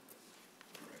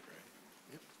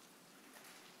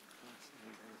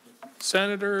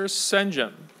 Senator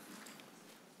Senchum.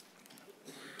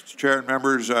 Mr. Chair and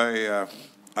members, I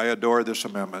adore this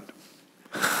amendment.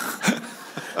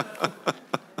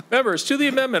 Members, to the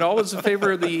amendment, all those in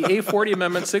favor of the A40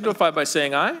 amendment signify by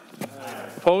saying aye. Aye.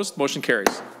 Opposed? Motion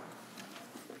carries.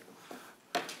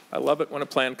 I love it when a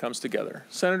plan comes together.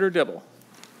 Senator Dibble.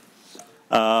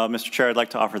 Mr. Chair, I'd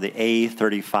like to offer the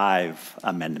A35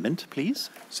 amendment, please.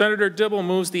 Senator Dibble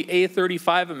moves the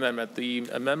A35 amendment. The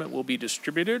amendment will be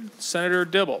distributed. Senator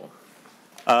Dibble.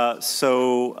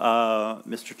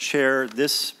 Mr. Chair,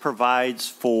 this provides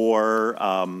for,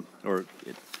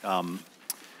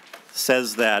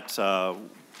 says that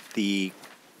the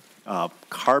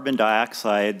carbon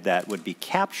dioxide that would be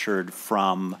captured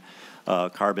from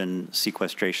carbon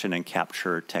sequestration and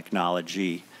capture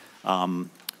technology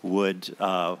would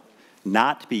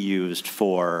not be used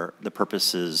for the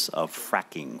purposes of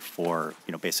fracking, for,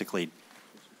 basically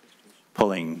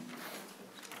pulling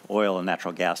oil and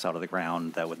natural gas out of the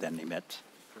ground that would then emit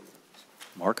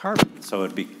more carbon. So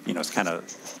it'd be, it's kind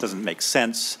of, doesn't make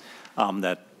sense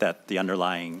that the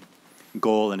underlying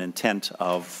goal and intent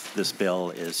of this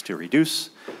bill is to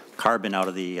reduce carbon out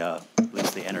of the, at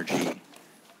least the energy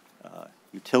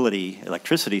utility,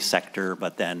 electricity sector,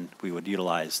 but then we would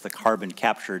utilize the carbon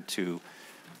captured to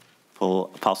pull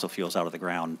fossil fuels out of the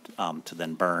ground to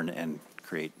then burn and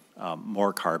create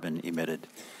more carbon emitted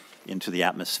into the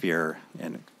atmosphere.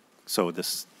 And so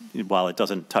this, while it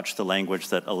doesn't touch the language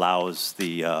that allows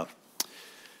the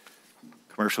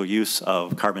commercial use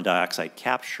of carbon dioxide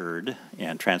captured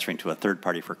and transferring to a third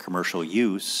party for commercial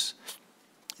use,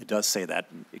 it does say that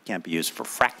it can't be used for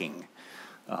fracking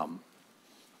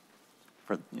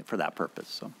for that purpose.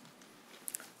 So,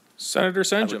 Senator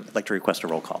Senjum. I'd like to request a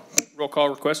roll call. Roll call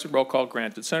requested, roll call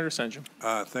granted. Senator Senjum.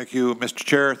 Thank you, Mr.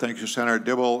 Chair. Thank you, Senator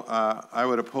Dibble. I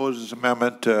would oppose this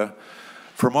amendment.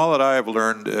 From all that I have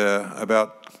learned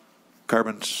about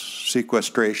carbon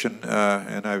sequestration,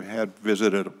 and I've had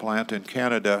visited a plant in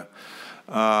Canada,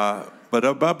 but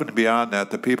above and beyond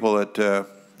that, the people that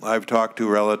I've talked to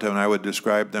relative, and I would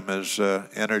describe them as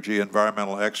energy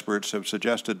environmental experts, have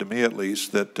suggested to me at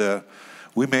least that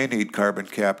we may need carbon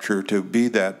capture to be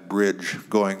that bridge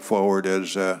going forward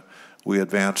as we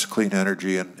advance clean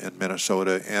energy in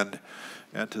Minnesota.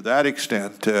 And to that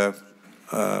extent,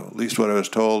 at least what I was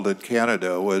told in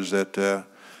Canada was that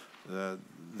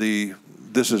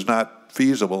this is not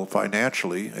feasible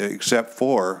financially except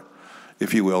for,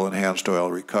 if you will, enhanced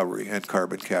oil recovery and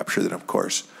carbon capture then, of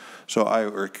course.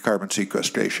 Or carbon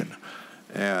sequestration.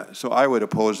 So I would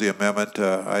oppose the amendment.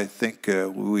 I think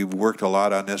we've worked a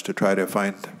lot on this to try to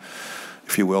find,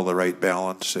 if you will, the right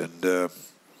balance, and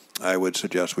I would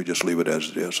suggest we just leave it as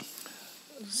it is.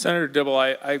 Senator Dibble,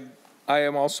 I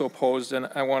am also opposed, and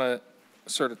I want to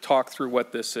sort of talk through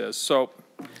what this is. So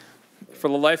for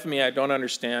the life of me, I don't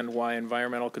understand why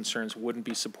environmental concerns wouldn't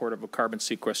be supportive of carbon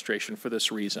sequestration for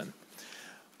this reason.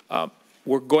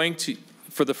 We're going to,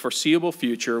 for the foreseeable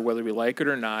future, whether we like it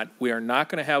or not, we are not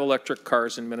going to have electric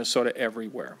cars in Minnesota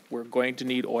everywhere. We're going to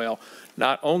need oil,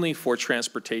 not only for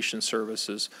transportation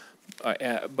services,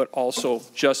 but also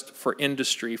just for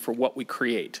industry, for what we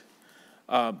create.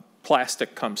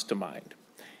 Plastic comes to mind.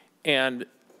 And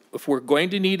if we're going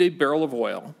to need a barrel of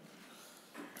oil,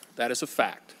 that is a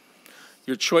fact.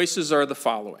 Your choices are the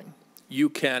following. You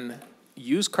can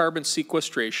use carbon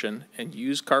sequestration and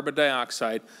use carbon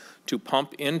dioxide to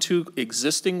pump into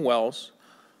existing wells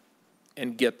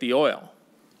and get the oil.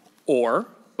 Or,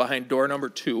 behind door number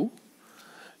 2,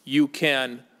 you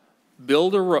can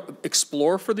build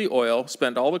explore for the oil,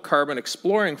 spend all the carbon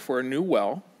exploring for a new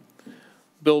well,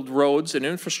 build roads and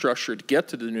infrastructure to get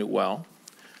to the new well,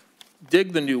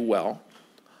 dig the new well,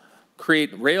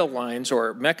 create rail lines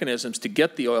or mechanisms to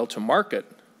get the oil to market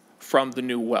from the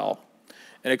new well,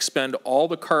 and expend all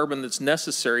the carbon that's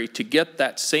necessary to get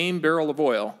that same barrel of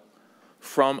oil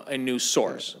from a new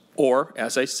source. Or,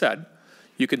 as I said,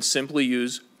 you can simply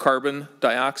use carbon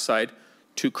dioxide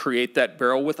to create that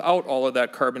barrel without all of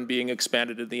that carbon being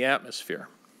expanded in the atmosphere.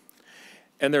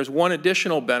 And there's one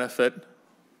additional benefit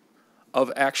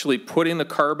of actually putting the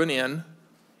carbon in.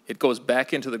 It goes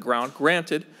back into the ground.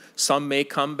 Granted, some may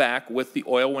come back with the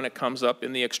oil when it comes up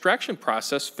in the extraction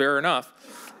process, fair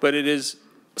enough, but it is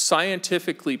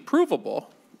scientifically provable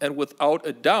and without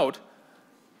a doubt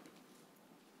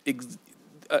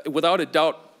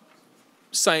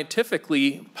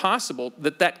scientifically possible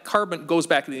that that carbon goes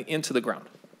back into the ground.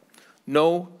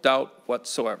 No doubt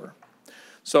whatsoever.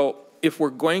 So if we're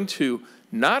going to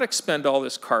not expend all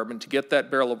this carbon to get that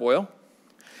barrel of oil,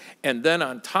 and then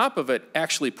on top of it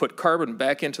actually put carbon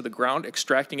back into the ground,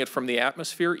 extracting it from the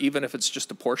atmosphere, even if it's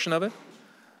just a portion of it,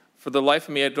 for the life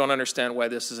of me, I don't understand why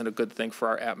this isn't a good thing for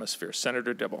our atmosphere.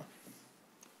 Senator Dibble.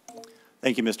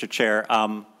 Thank you, Mr. Chair.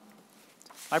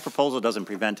 My proposal doesn't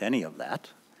prevent any of that.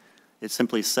 It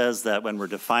simply says that when we're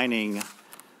defining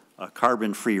a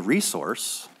carbon-free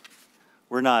resource,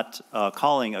 we're not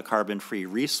calling a carbon-free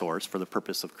resource for the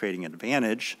purpose of creating an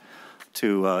advantage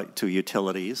to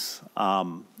utilities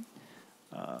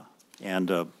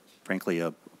and frankly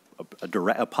a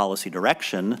policy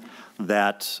direction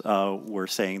that we're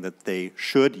saying that they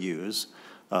should use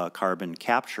carbon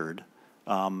captured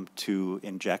to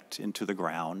inject into the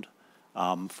ground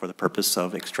for the purpose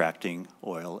of extracting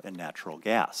oil and natural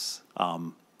gas.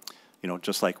 You know,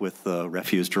 just like with the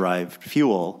refuse-derived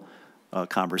fuel,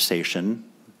 conversation.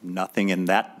 Nothing in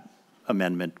that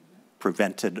amendment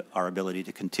prevented our ability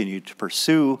to continue to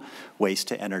pursue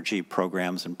waste-to-energy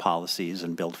programs and policies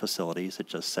and build facilities. It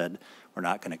just said we're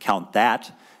not going to count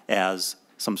that as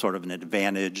some sort of an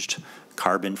advantaged,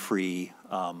 carbon-free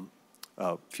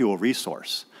fuel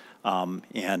resource.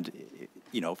 And,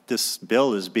 you know, this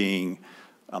bill is being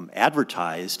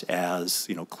advertised as,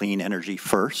 you know, clean energy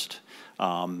first.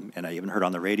 And I even heard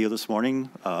on the radio this morning,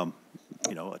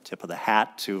 you know, a tip of the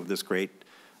hat to this great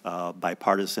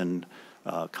bipartisan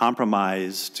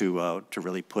compromise to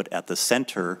really put at the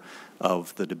center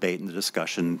of the debate and the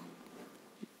discussion,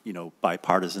 you know,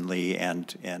 bipartisanly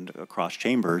and across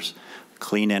chambers,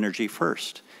 clean energy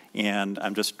first. And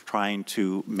I'm just trying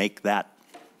to make that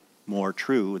more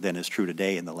true than is true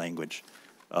today in the language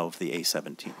of the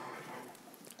A-17.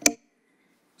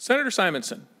 Senator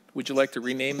Simonson, would you like to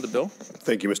rename the bill?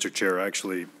 Thank you, Mr. Chair. I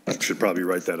actually should probably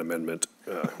write that amendment,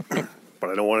 but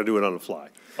I don't want to do it on the fly.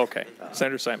 Okay.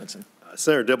 Senator Simonson.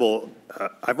 Senator Dibble,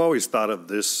 I've always thought of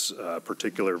this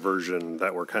particular version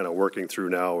that we're kind of working through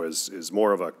now as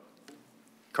more of a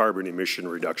carbon emission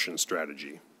reduction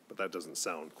strategy, but that doesn't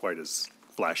sound quite as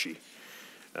flashy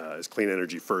as clean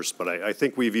energy first. But I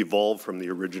think we've evolved from the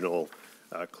original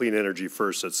clean energy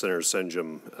first that Senator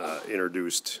Senjum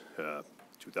introduced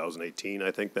 2018,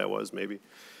 I think that was maybe.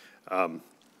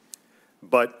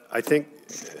 But I think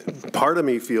part of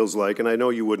me feels like, and I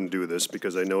know you wouldn't do this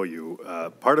because I know you,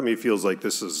 part of me feels like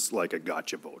this is like a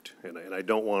gotcha vote, and I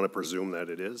don't want to presume that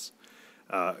it is.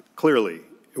 Clearly,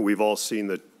 we've all seen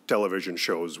the television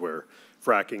shows where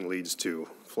fracking leads to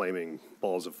flaming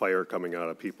balls of fire coming out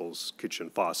of people's kitchen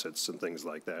faucets and things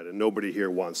like that, and nobody here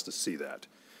wants to see that.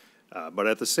 But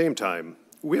at the same time,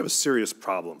 we have a serious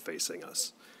problem facing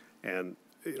us. And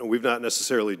you know, we've not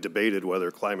necessarily debated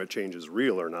whether climate change is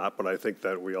real or not, but I think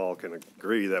that we all can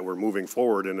agree that we're moving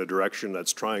forward in a direction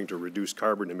that's trying to reduce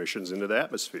carbon emissions into the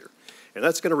atmosphere. And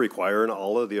that's going to require an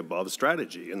all-of-the-above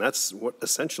strategy, and that's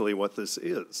essentially what this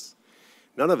is.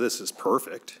 None of this is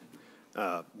perfect.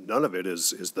 None of it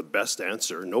is the best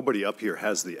answer. Nobody up here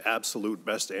has the absolute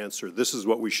best answer. This is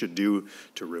what we should do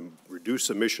to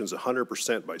reduce emissions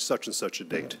 100% by such and such a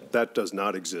date. That does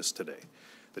not exist today.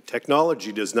 The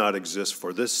technology does not exist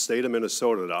for this state of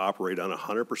Minnesota to operate on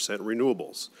 100%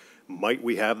 renewables. Might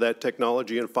we have that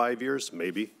technology in 5 years?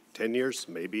 Maybe. 10 years?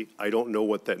 Maybe. I don't know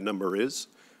what that number is.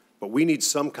 But we need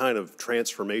some kind of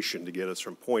transformation to get us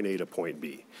from point A to point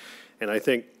B. And I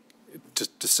think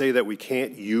to say that we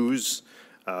can't use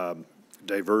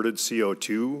diverted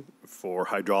CO2 for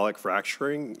hydraulic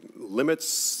fracturing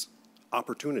limits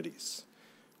opportunities.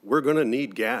 We're going to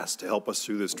need gas to help us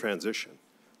through this transition.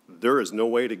 There is no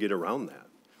way to get around that.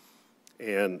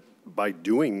 And by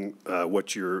doing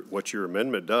what your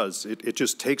amendment does, it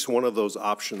just takes one of those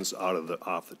options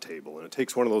off the table, and it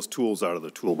takes one of those tools out of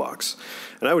the toolbox.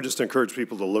 And I would just encourage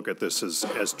people to look at this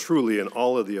as truly an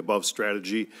all-of-the-above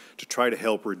strategy to try to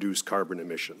help reduce carbon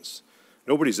emissions.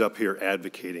 Nobody's up here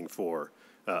advocating for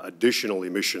additional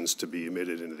emissions to be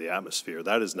emitted into the atmosphere.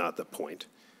 That is not the point.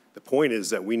 The point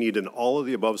is that we need an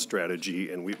all-of-the-above strategy,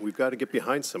 and we've got to get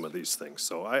behind some of these things.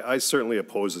 So I certainly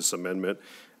oppose this amendment,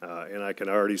 and I can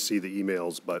already see the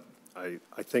emails, but I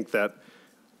think that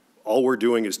all we're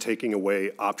doing is taking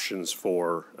away options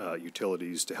for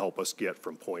utilities to help us get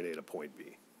from point A to point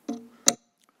B.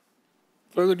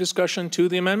 Further discussion to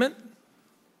the amendment?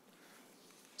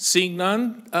 Seeing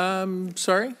none,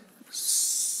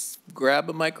 grab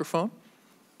a microphone.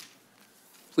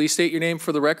 Please state your name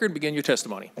for the record and begin your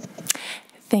testimony.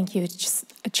 Thank you,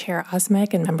 Chair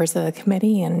Osmek and members of the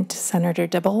committee and Senator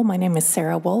Dibble. My name is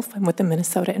Sarah Wolf. I'm with the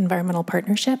Minnesota Environmental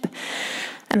Partnership,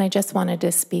 and I just wanted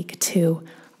to speak to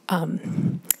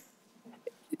that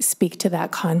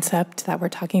concept that we're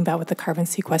talking about with the carbon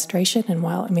sequestration. And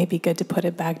while it may be good to put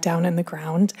it back down in the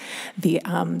ground, the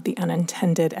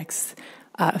unintended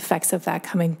effects of that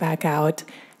coming back out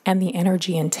and the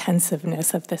energy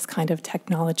intensiveness of this kind of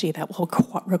technology that will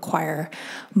require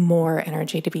more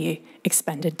energy to be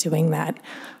expended doing that.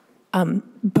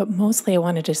 But mostly I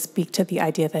wanted to speak to the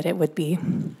idea that it would be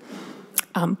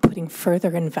putting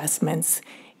further investments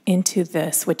into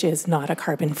this, which is not a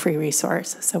carbon-free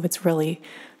resource. So it's really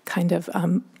kind of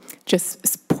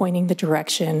just pointing the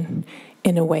direction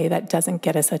in a way that doesn't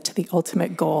get us to the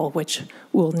ultimate goal, which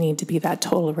will need to be that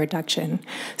total reduction.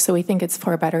 So we think it's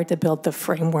far better to build the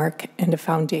framework and a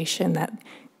foundation that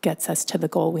gets us to the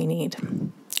goal we need.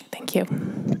 Thank you.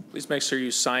 Please make sure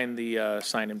you sign the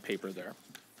sign-in paper there.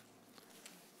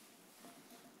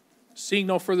 Seeing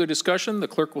no further discussion, the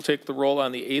clerk will take the roll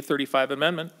on the A35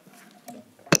 amendment.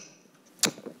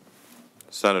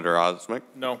 Senator Osmek?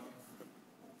 No.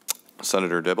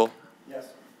 Senator Dibble?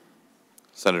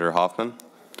 Senator Hoffman?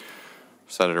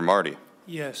 Senator Marty?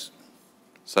 Yes.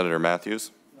 Senator Matthews?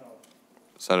 No.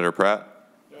 Senator Pratt?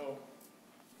 No.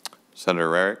 Senator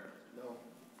Rarick? No.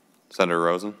 Senator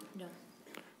Rosen? No.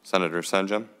 Senator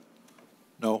Senjum?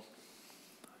 No.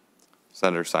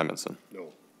 Senator Simonson? No.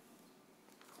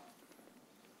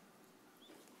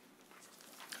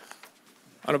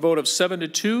 On a vote of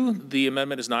 7-2, the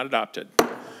amendment is not adopted.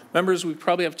 Members, we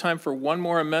probably have time for one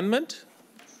more amendment.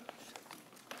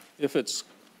 If it's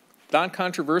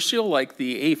non-controversial like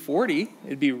the A40,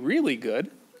 it'd be really good.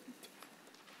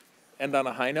 End on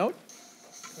a high note.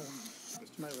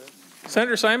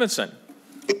 Senator Simonson.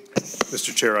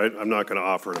 Mr. Chair, I'm not going to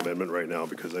offer an amendment right now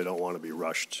because I don't want to be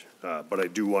rushed. But I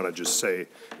do want to just say,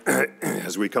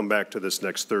 as we come back to this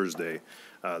next Thursday,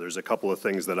 there's a couple of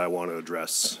things that I want to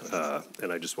address,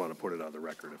 and I just want to put it on the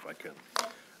record if I can.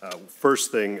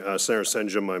 First thing, Senator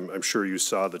Senjum, I'm sure you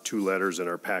saw the two letters in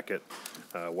our packet,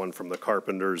 one from the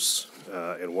carpenters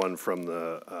and one from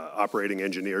the operating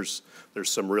engineers. There's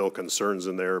some real concerns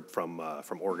in there from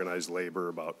organized labor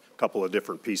about a couple of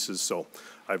different pieces. So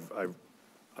I'm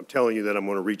telling you that I'm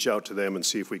going to reach out to them and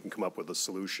see if we can come up with a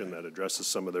solution that addresses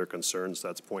some of their concerns.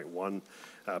 That's point one.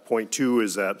 Point two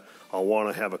is that I'll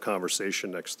want to have a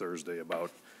conversation next Thursday about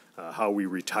how we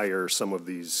retire some of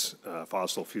these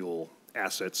fossil fuel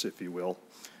assets, if you will,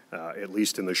 at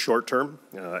least in the short term,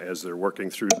 as they're working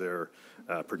through their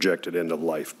projected end of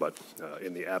life. But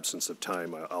in the absence of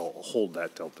time, I'll hold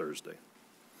that till Thursday.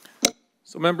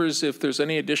 So members, if there's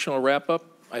any additional wrap-up,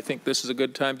 I think this is a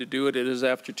good time to do it. It is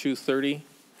after 2:30.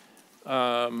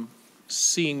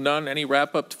 Seeing none, any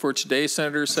wrap-up for today,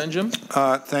 Senator Senjum?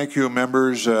 Thank you,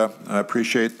 members. I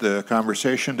appreciate the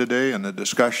conversation today and the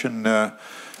discussion.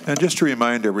 And just to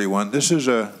remind everyone, this is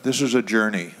a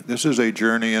journey. This is a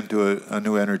journey into a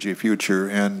new energy future,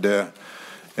 and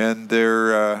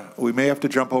we may have to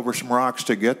jump over some rocks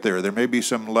to get there. There may be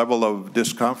some level of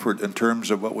discomfort in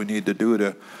terms of what we need to do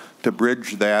to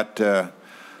bridge that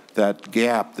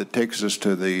gap that takes us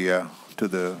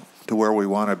to where we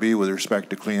want to be with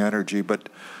respect to clean energy. But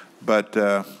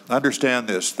understand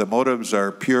this: the motives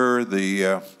are pure.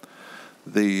 The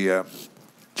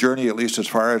journey, at least as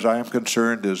far as I am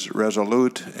concerned, is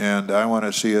resolute, and I want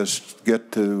to see us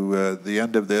get to the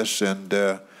end of this, and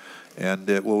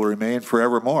it will remain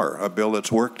forevermore a bill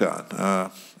that's worked on,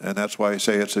 and that's why I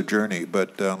say it's a journey.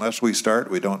 But unless we start,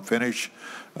 we don't finish.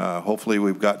 Hopefully,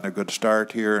 we've gotten a good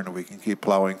start here, and we can keep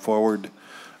plowing forward.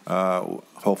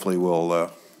 Hopefully,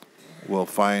 we'll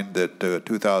find that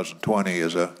 2020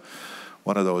 is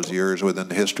one of those years within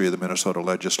the history of the Minnesota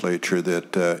legislature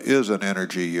that is an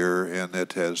energy year and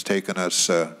that has taken us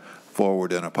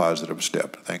forward in a positive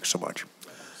step. Thanks so much.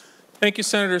 Thank you,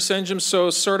 Senator Senjum.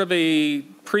 So sort of a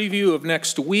preview of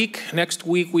next week. Next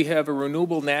week we have a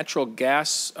renewable natural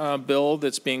gas bill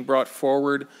that's being brought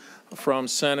forward from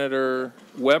Senator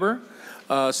Weber.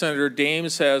 Senator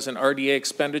Dames has an RDA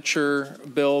expenditure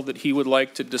bill that he would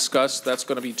like to discuss. That's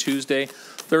going to be Tuesday.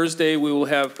 Thursday, we will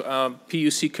have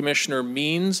PUC Commissioner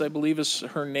Means, I believe is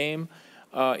her name,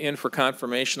 in for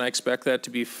confirmation. I expect that to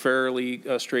be fairly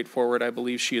straightforward. I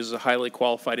believe she is a highly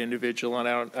qualified individual,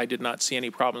 and I did not see any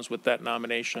problems with that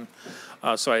nomination.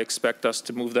 So I expect us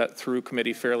to move that through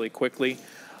committee fairly quickly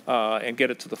and get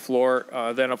it to the floor.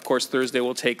 Then, of course, Thursday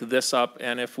we'll take this up,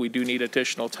 and if we do need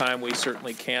additional time, we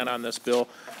certainly can on this bill.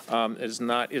 It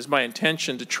is my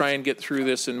intention to try and get through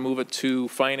this and move it to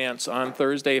finance on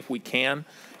Thursday if we can.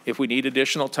 If we need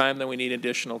additional time, then we need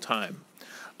additional time.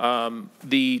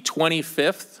 The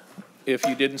 25th, if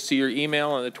you didn't see your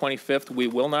email on the 25th, we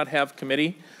will not have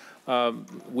committee.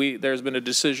 There's been a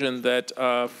decision that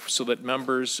so that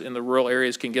members in the rural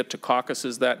areas can get to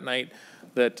caucuses that night,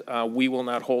 that we will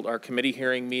not hold our committee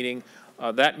hearing meeting.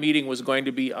 That meeting was going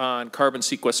to be on carbon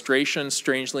sequestration,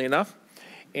 strangely enough.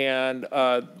 And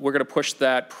we're going to push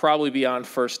that probably beyond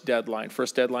first deadline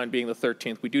being the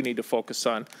 13th. We do need to focus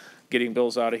on getting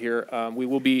bills out of here.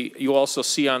 You also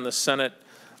see on the Senate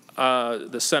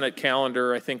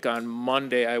calendar, I think on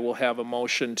Monday, I will have a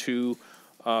motion to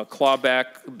claw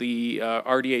back the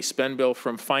RDA spend bill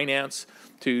from finance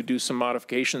to do some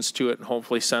modifications to it and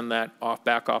hopefully send that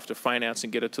back off to finance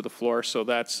and get it to the floor. So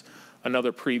that's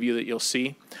another preview that you'll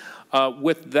see.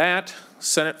 With that,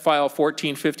 Senate File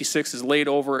 1456 is laid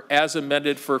over as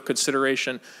amended for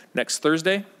consideration next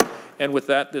Thursday. And with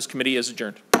that, this committee is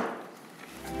adjourned.